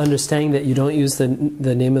 this understanding that you don't use the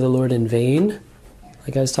name of the Lord in vain,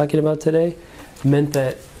 like I was talking about today, meant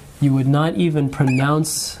that you would not even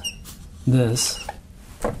pronounce this,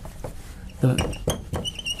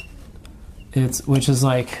 which is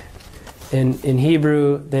like, in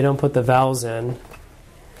Hebrew, they don't put the vowels in.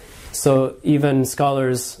 So even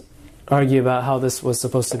scholars argue about how this was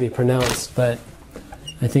supposed to be pronounced, but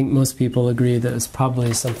I think most people agree that it's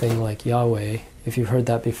probably something like Yahweh, if you've heard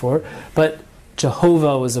that before. But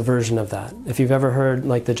Jehovah was a version of that. If you've ever heard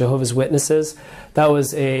like the Jehovah's Witnesses, that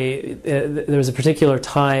was there was a particular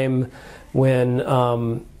time when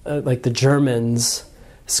like the Germans,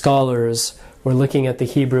 scholars, were looking at the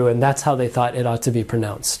Hebrew, and that's how they thought it ought to be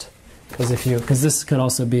pronounced. Because this could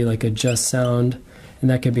also be like a j sound, and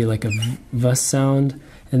that could be like a v sound,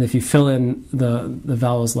 and if you fill in the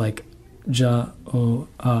vowels like ja, o,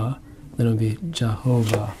 then it'll be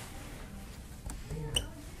Jehovah.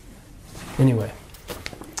 Anyway.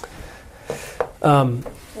 So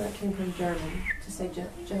that came from German, to say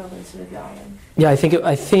Jehovah instead of Yahweh. Yeah, I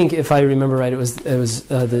think if I remember right, it was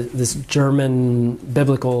this German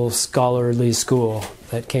biblical scholarly school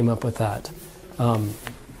that came up with that.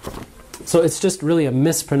 So it's just really a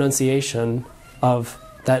mispronunciation of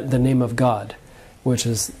the name of God, which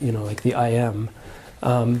is like the I am,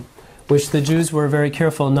 which the Jews were very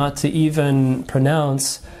careful not to even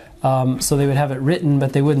pronounce. So they would have it written,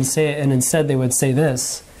 but they wouldn't say it, and instead they would say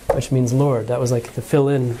this, which means Lord. That was like the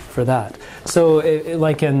fill-in for that. So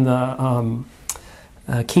like in the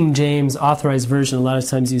King James Authorized Version, a lot of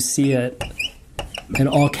times you see it in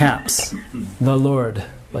all caps, the Lord,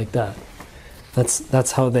 like that.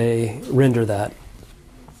 That's how they render that.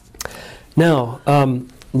 Now,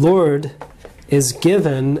 Lord is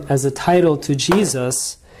given as a title to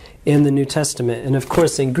Jesus in the New Testament. And of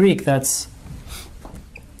course in Greek that's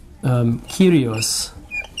Kyrios.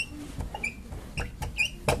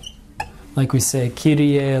 Like we say,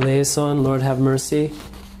 Kyrie eleison, Lord have mercy.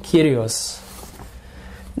 Kyrios.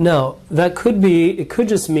 Now, it could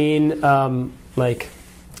just mean like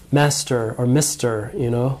master or mister,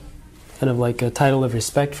 kind of like a title of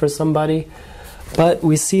respect for somebody. But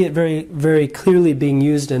we see it very, very clearly being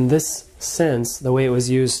used in this sense, the way it was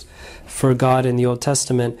used for God in the Old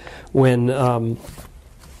Testament, when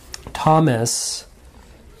Thomas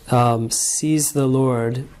sees the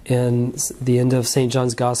Lord in the end of St.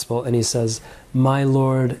 John's Gospel, and he says, "My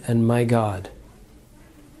Lord and my God."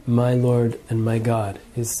 My Lord and my God.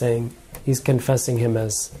 He's confessing him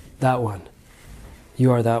as that one.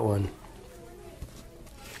 You are that one.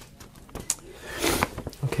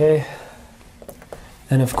 Okay?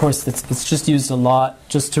 And of course, it's just used a lot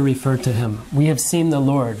just to refer to him. We have seen the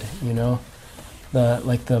Lord,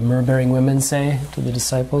 like the myrrh-bearing women say to the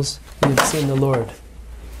disciples. We have seen the Lord.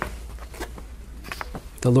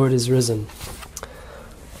 The Lord is risen.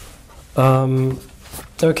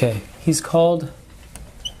 Okay, he's called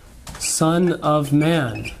Son of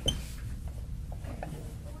Man.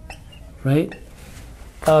 Right?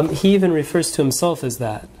 He even refers to himself as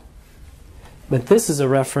that. But this is a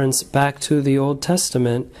reference back to the Old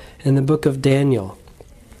Testament in the book of Daniel.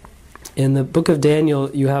 In the book of Daniel,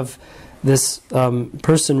 you have this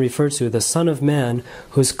person referred to, the Son of Man,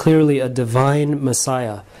 who's clearly a divine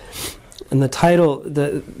Messiah. And the title,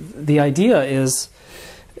 the idea is,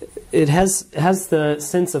 it has the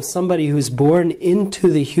sense of somebody who's born into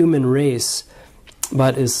the human race,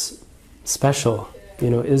 but is special,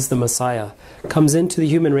 is the Messiah. Comes into the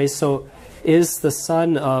human race, so is the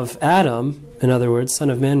son of Adam. In other words, Son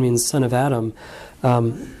of Man means son of Adam.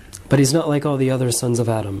 But he's not like all the other sons of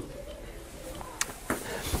Adam.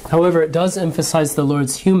 However, it does emphasize the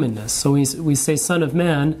Lord's humanness. So we say Son of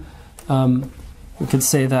Man, we could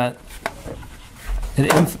say that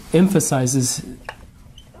it emphasizes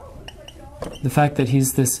the fact that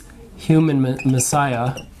he's this human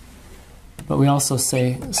Messiah, but we also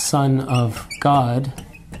say Son of God,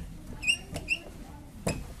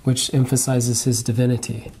 which emphasizes his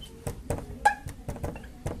divinity.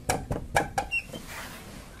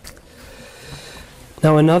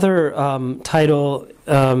 Now another title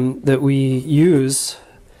that we use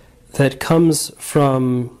that comes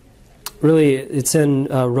from, really it's in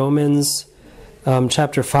Romans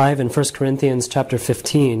chapter 5 and 1 Corinthians chapter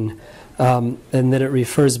 15, and then it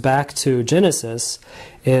refers back to Genesis,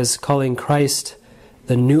 is calling Christ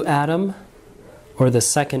the new Adam or the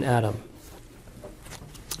second Adam.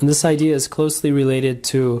 And this idea is closely related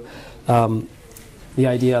to the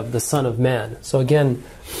idea of the Son of Man. So again,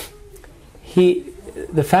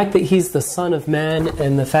 the fact that he's the Son of Man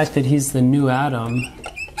and the fact that he's the new Adam,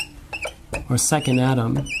 or second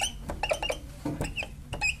Adam,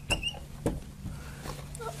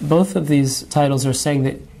 both of these titles are saying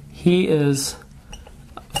that he is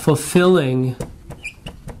fulfilling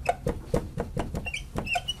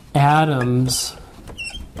Adam's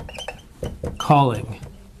calling.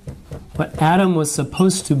 What Adam was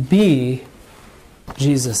supposed to be,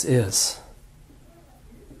 Jesus is.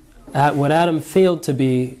 What Adam failed to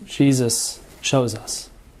be, Jesus shows us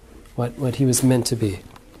what he was meant to be.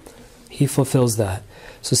 He fulfills that.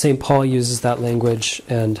 So St. Paul uses that language,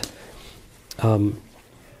 and the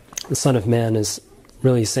Son of Man is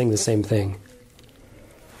really saying the same thing.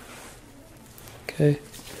 Okay.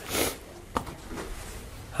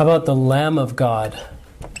 How about the Lamb of God?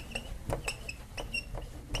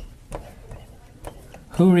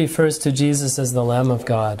 Who refers to Jesus as the Lamb of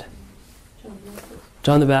God?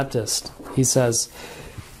 John the Baptist. He says,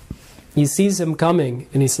 he sees him coming,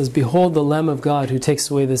 and he says, "Behold the Lamb of God who takes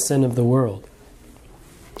away the sin of the world."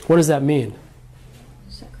 What does that mean?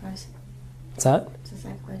 Sacrifice. What's that? It's a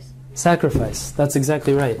sacrifice. Sacrifice. That's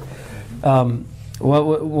exactly right. What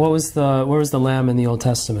was where was the lamb in the Old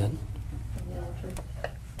Testament?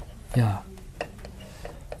 Yeah.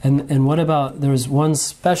 And what about, there was one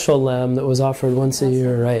special lamb that was offered once a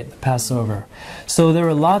year, right? Passover. So there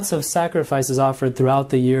were lots of sacrifices offered throughout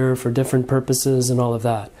the year for different purposes and all of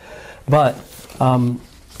that. But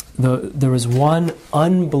there was one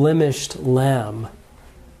unblemished lamb,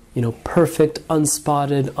 perfect,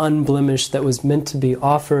 unspotted, unblemished, that was meant to be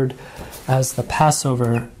offered as the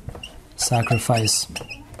Passover sacrifice.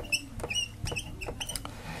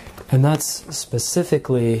 And that's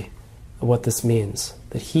specifically what this means,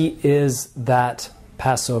 that he is that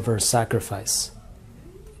Passover sacrifice.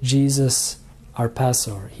 Jesus, our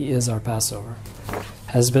Passover, he is our Passover,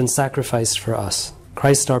 has been sacrificed for us.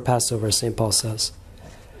 Christ our Passover, St. Paul says.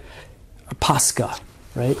 Or Pascha,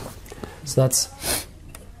 right? So that's,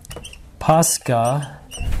 Pascha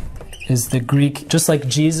is the Greek, just like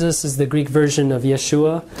Jesus is the Greek version of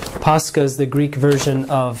Yeshua, Pascha is the Greek version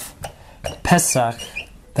of Pesach.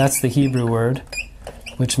 That's the Hebrew word,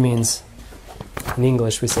 which means, in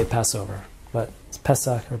English we say Passover, but it's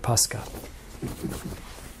Pesach or Pascha.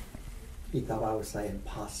 You thought I was saying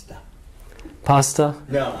pasta. Pasta?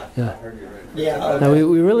 No, I heard you right. Yeah. Okay. Now,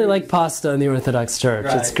 we really like pasta in the Orthodox Church.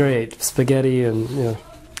 Right. It's great. Spaghetti and,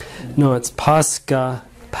 No, it's Pascha,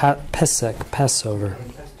 Pesach, Passover.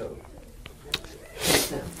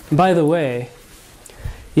 By the way,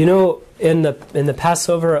 in the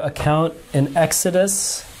Passover account in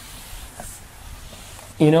Exodus,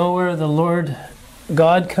 where the Lord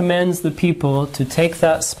God commands the people to take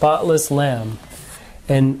that spotless lamb,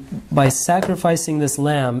 and by sacrificing this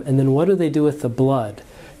lamb, and then what do they do with the blood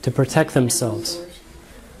to protect themselves?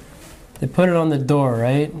 They put it on the door,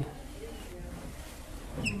 right?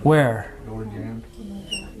 Where? Door jam.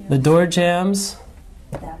 The door jams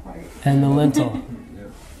and the lintel.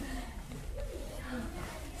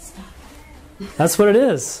 That's what it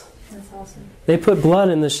is. That's awesome. They put blood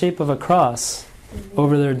in the shape of a cross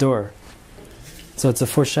over their door. So it's a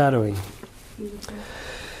foreshadowing.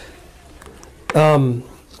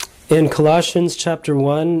 In Colossians chapter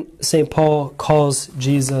 1, St. Paul calls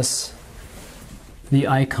Jesus the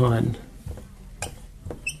icon. Did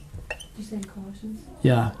you say Colossians?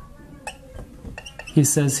 Yeah. He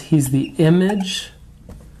says he's the image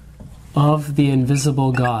of the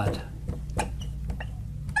invisible God.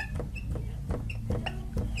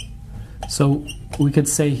 So we could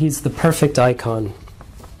say he's the perfect icon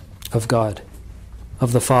of God,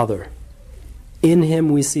 of the Father. In him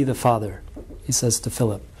we see the Father, he says to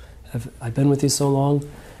Philip. Have I been with you so long?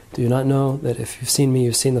 Do you not know that if you've seen me,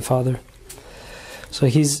 you've seen the Father? So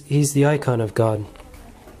he's the icon of God.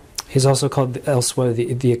 He's also called elsewhere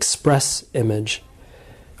the express image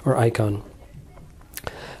or icon.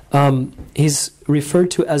 He's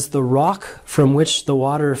referred to as the rock from which the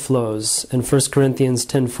water flows in 1 Corinthians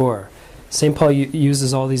 10:4. St. Paul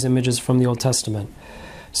uses all these images from the Old Testament.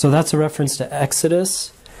 So that's a reference to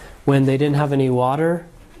Exodus, when they didn't have any water,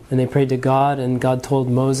 and they prayed to God, and God told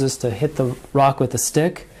Moses to hit the rock with a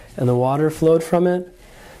stick, and the water flowed from it.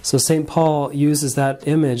 So St. Paul uses that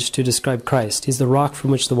image to describe Christ. He's the rock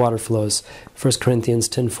from which the water flows, 1 Corinthians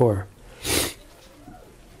 10:4.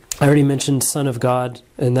 I already mentioned Son of God,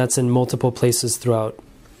 and that's in multiple places throughout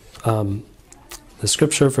the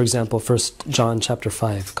Scripture. For example, 1 John chapter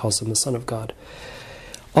 5 calls him the Son of God.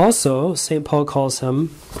 Also, St. Paul calls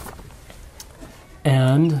him,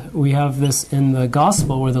 and we have this in the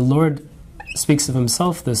Gospel where the Lord speaks of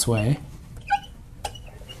himself this way,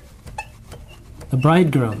 the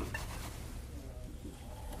bridegroom.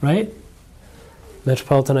 Right?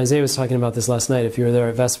 Metropolitan Isaiah was talking about this last night, if you were there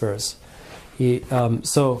at Vespers.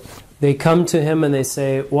 So they come to him and they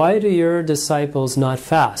say, "Why do your disciples not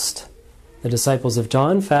fast? The disciples of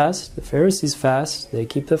John fast, the Pharisees fast, they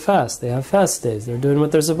keep the fast, they have fast days, they're doing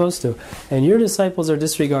what they're supposed to. And your disciples are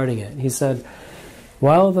disregarding it." He said,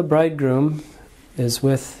 while the bridegroom is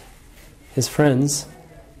with his friends,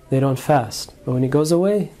 they don't fast. But when he goes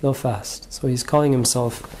away, they'll fast. So he's calling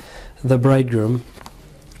himself the bridegroom.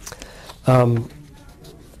 St.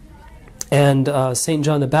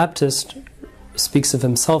 John the Baptist speaks of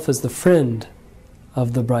himself as the friend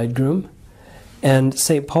of the bridegroom. And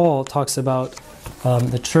St. Paul talks about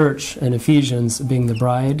the church in Ephesians being the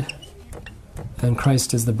bride, and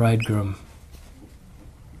Christ is the bridegroom.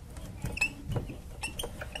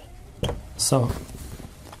 So,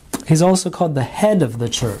 he's also called the head of the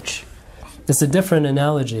church. It's a different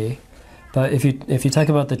analogy, but if you talk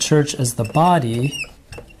about the church as the body,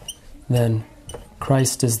 then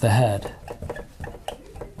Christ is the head.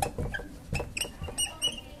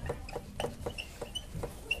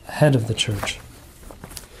 Head of the church.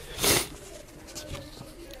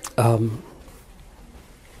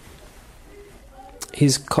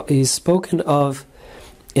 He's spoken of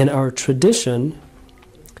in our tradition,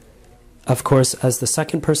 of course, as the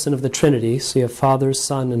second person of the Trinity. So you have Father,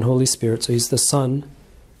 Son, and Holy Spirit. So he's the Son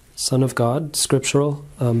of God, scriptural,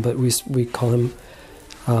 but we call him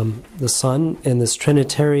the Son in this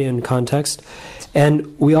Trinitarian context.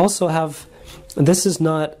 And we also have, this is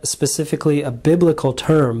not specifically a biblical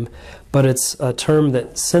term, but it's a term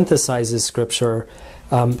that synthesizes Scripture.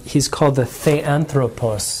 He's called the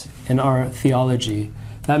Theanthropos in our theology.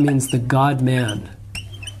 That means the God-man.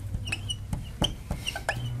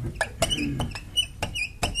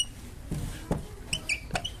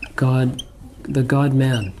 The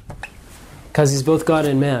God-man. Because he's both God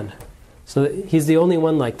and man. So he's the only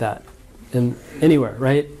one like that anywhere,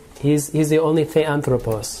 right? He's the only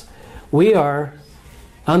Theanthropos. We are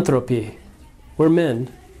anthropy. We're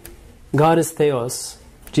men. God is Theos.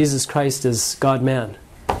 Jesus Christ is God-man.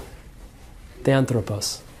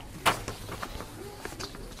 Theanthropos.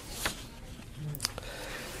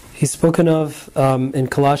 He's spoken of in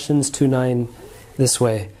Colossians 2:9 this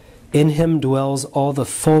way: "In him dwells all the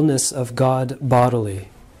fullness of God bodily."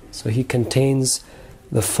 So he contains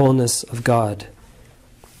the fullness of God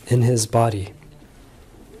in his body.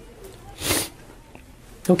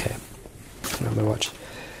 Okay. I have my watch.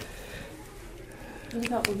 What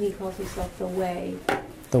about when he calls himself the Way?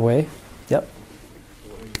 The Way? Yep.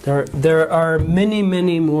 There are many,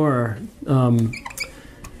 many more.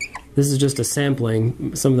 This is just a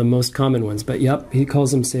sampling, some of the most common ones. But yep, he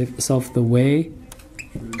calls himself the Way,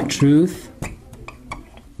 Truth,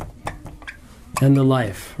 and the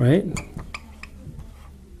Life, right?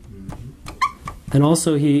 And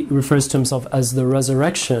also he refers to himself as the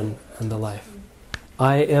Resurrection and the Life.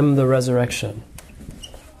 I am the resurrection.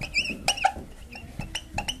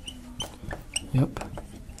 Yep.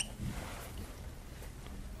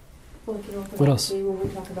 Well, we can also What else? see when we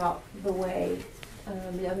talk about the way,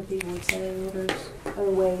 the other people would say, well, there's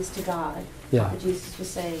other ways to God. Yeah. But Jesus was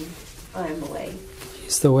saying, I am the way.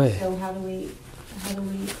 He's the way. So how do we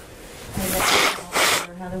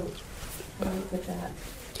put that?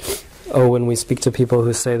 Oh, when we speak to people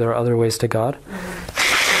who say there are other ways to God?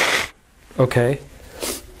 Mm-hmm. Okay.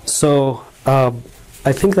 So,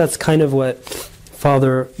 I think that's kind of what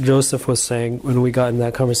Father Joseph was saying when we got in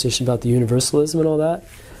that conversation about the universalism and all that.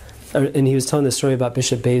 And he was telling the story about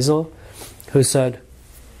Bishop Basil, who said,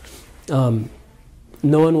 no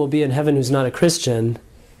one will be in heaven who's not a Christian,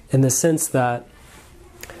 in the sense that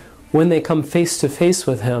when they come face to face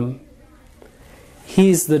with him,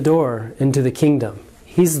 he's the door into the kingdom.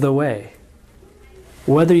 He's the way.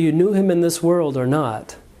 Whether you knew him in this world or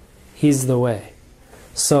not, he's the way.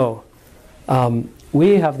 So,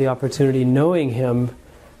 we have the opportunity, knowing him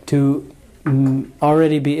to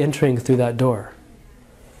already be entering through that door.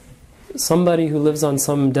 Somebody who lives on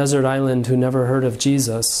some desert island who never heard of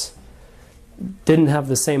Jesus didn't have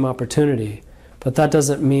the same opportunity, but that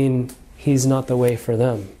doesn't mean he's not the way for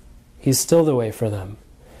them. He's still the way for them.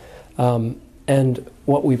 And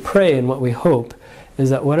what we pray and what we hope is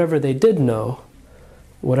that whatever they did know,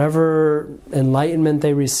 whatever enlightenment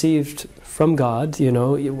they received from God,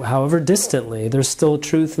 however distantly, there's still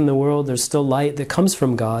truth in the world, there's still light that comes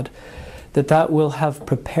from God, that will have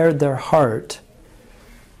prepared their heart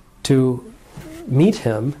to meet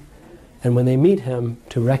Him, and when they meet Him,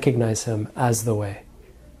 to recognize Him as the way.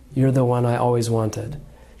 You're the one I always wanted.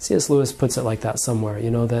 C.S. Lewis puts it like that somewhere,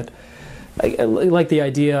 that I like the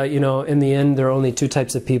idea, in the end there are only two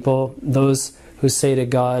types of people: those who say to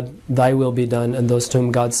God, "Thy will be done," and those to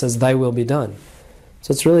whom God says, "Thy will be done."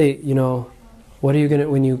 So it's really, what are you going to,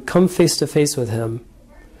 when you come face to face with Him?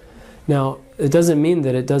 Now, it doesn't mean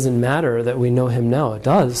that it doesn't matter that we know Him now. It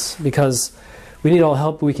does, because we need all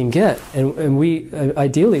help we can get, and we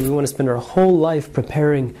ideally we want to spend our whole life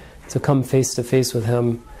preparing to come face to face with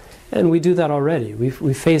Him. And we do that already. We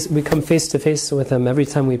come face to face with Him every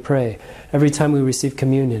time we pray, every time we receive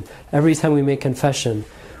communion, every time we make confession.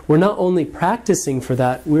 We're not only practicing for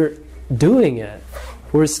that, we're doing it.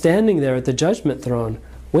 We're standing there at the judgment throne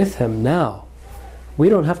with Him now. We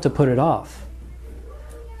don't have to put it off.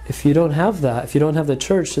 If you don't have that, if you don't have the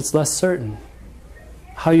church, it's less certain.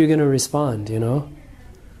 How are you going to respond,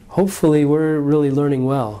 Hopefully we're really learning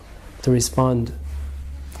well to respond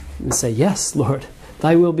and say, "Yes, Lord,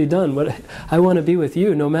 Thy will be done. I want to be with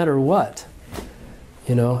You no matter what."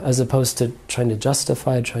 As opposed to trying to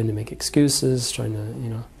justify, trying to make excuses, trying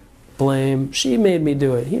to, blame. She made me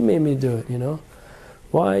do it. He made me do it,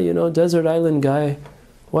 Why, desert island guy,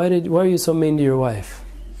 why are you so mean to your wife?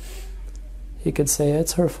 He could say,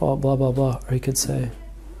 "It's her fault, blah, blah, blah." Or he could say,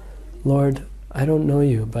 "Lord, I don't know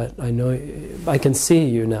You, but I can see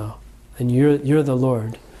You now, and you're the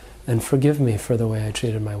Lord, and forgive me for the way I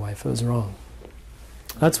treated my wife. It was wrong."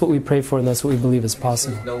 That's what we pray for, and that's what we believe is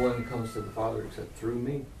possible. No one comes to the Father except through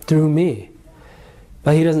me. Through me.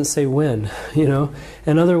 But He doesn't say when,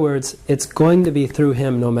 In other words, it's going to be through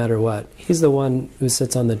Him no matter what. He's the one who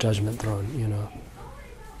sits on the judgment throne,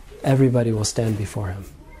 Everybody will stand before Him.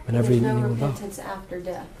 And every knee will bow. There's no repentance after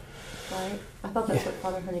death, right? I thought that's what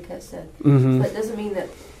Father Honeycutt said. Mm-hmm. But it doesn't mean that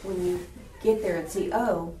when you get there and see,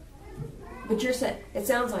 but you're saying, it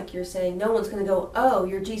sounds like you're saying no one's going to go, "Oh,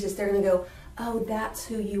 you're Jesus." They're going to go, "Oh, that's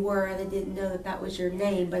who you were, and I didn't know that was your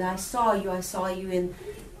name, but I saw you in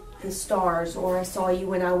the stars, or I saw you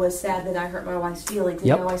when I was sad that I hurt my wife's feelings, and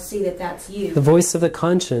now I see that that's you." The voice of the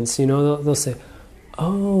conscience, they'll say,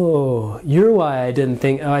 "Oh, you're why I didn't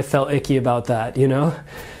think, I felt icky about that,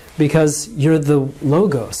 because you're the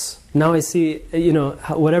Logos. Now I see,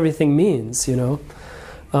 what everything means, yeah."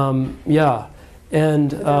 And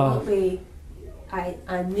but there won't be,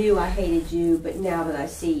 I knew I hated you, but now that I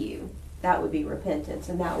see you. That would be repentance,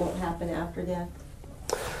 and that won't happen after death.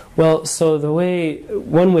 Well, so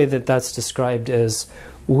one way that that's described is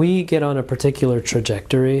we get on a particular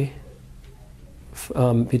trajectory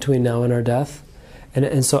between now and our death,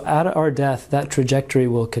 and so at our death, that trajectory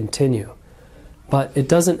will continue. But it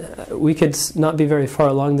doesn't. We could not be very far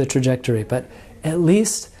along the trajectory, but at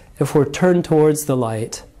least if we're turned towards the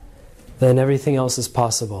light, then everything else is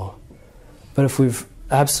possible. But if we've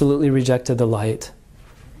absolutely rejected the light,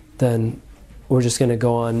 then we're just going to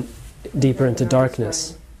go on deeper into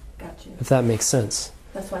darkness. Gotcha. If that makes sense.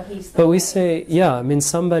 That's why He's the But we way. say,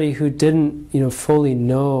 somebody who didn't, fully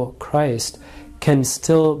know Christ can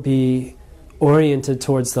still be oriented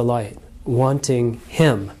towards the light, wanting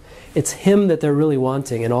Him. It's Him that they're really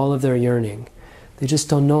wanting in all of their yearning. They just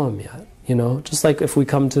don't know Him yet, Just like if we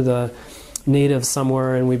come to the native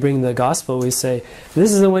somewhere and we bring the gospel, we say,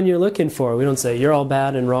 "This is the one you're looking for." We don't say, "You're all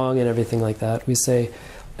bad and wrong," and everything like that. We say,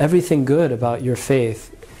 "Everything good about your faith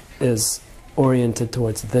is oriented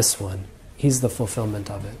towards this one. He's the fulfillment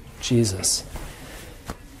of it, Jesus."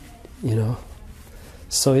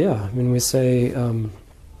 So we say,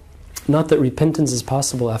 not that repentance is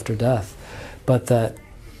possible after death, but that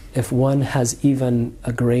if one has even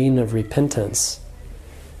a grain of repentance,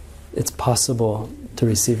 it's possible to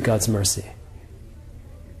receive God's mercy.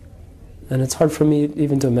 And it's hard for me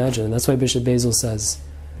even to imagine. That's why Bishop Basil says,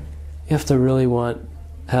 you have to really want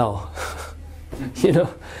hell,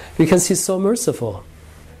 because He's so merciful.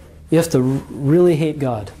 You have to really hate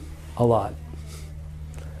God a lot.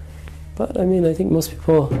 But I think most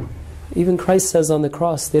people, even Christ says on the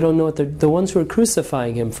cross, they don't know what the ones who are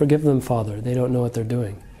crucifying Him, forgive them, Father, they don't know what they're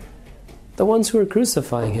doing. The ones who are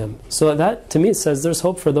crucifying Him. So that, to me, says there's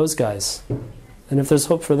hope for those guys And if there's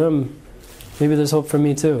hope for them, maybe there's hope for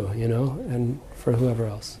me too, you know, and for whoever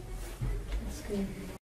else. That's good.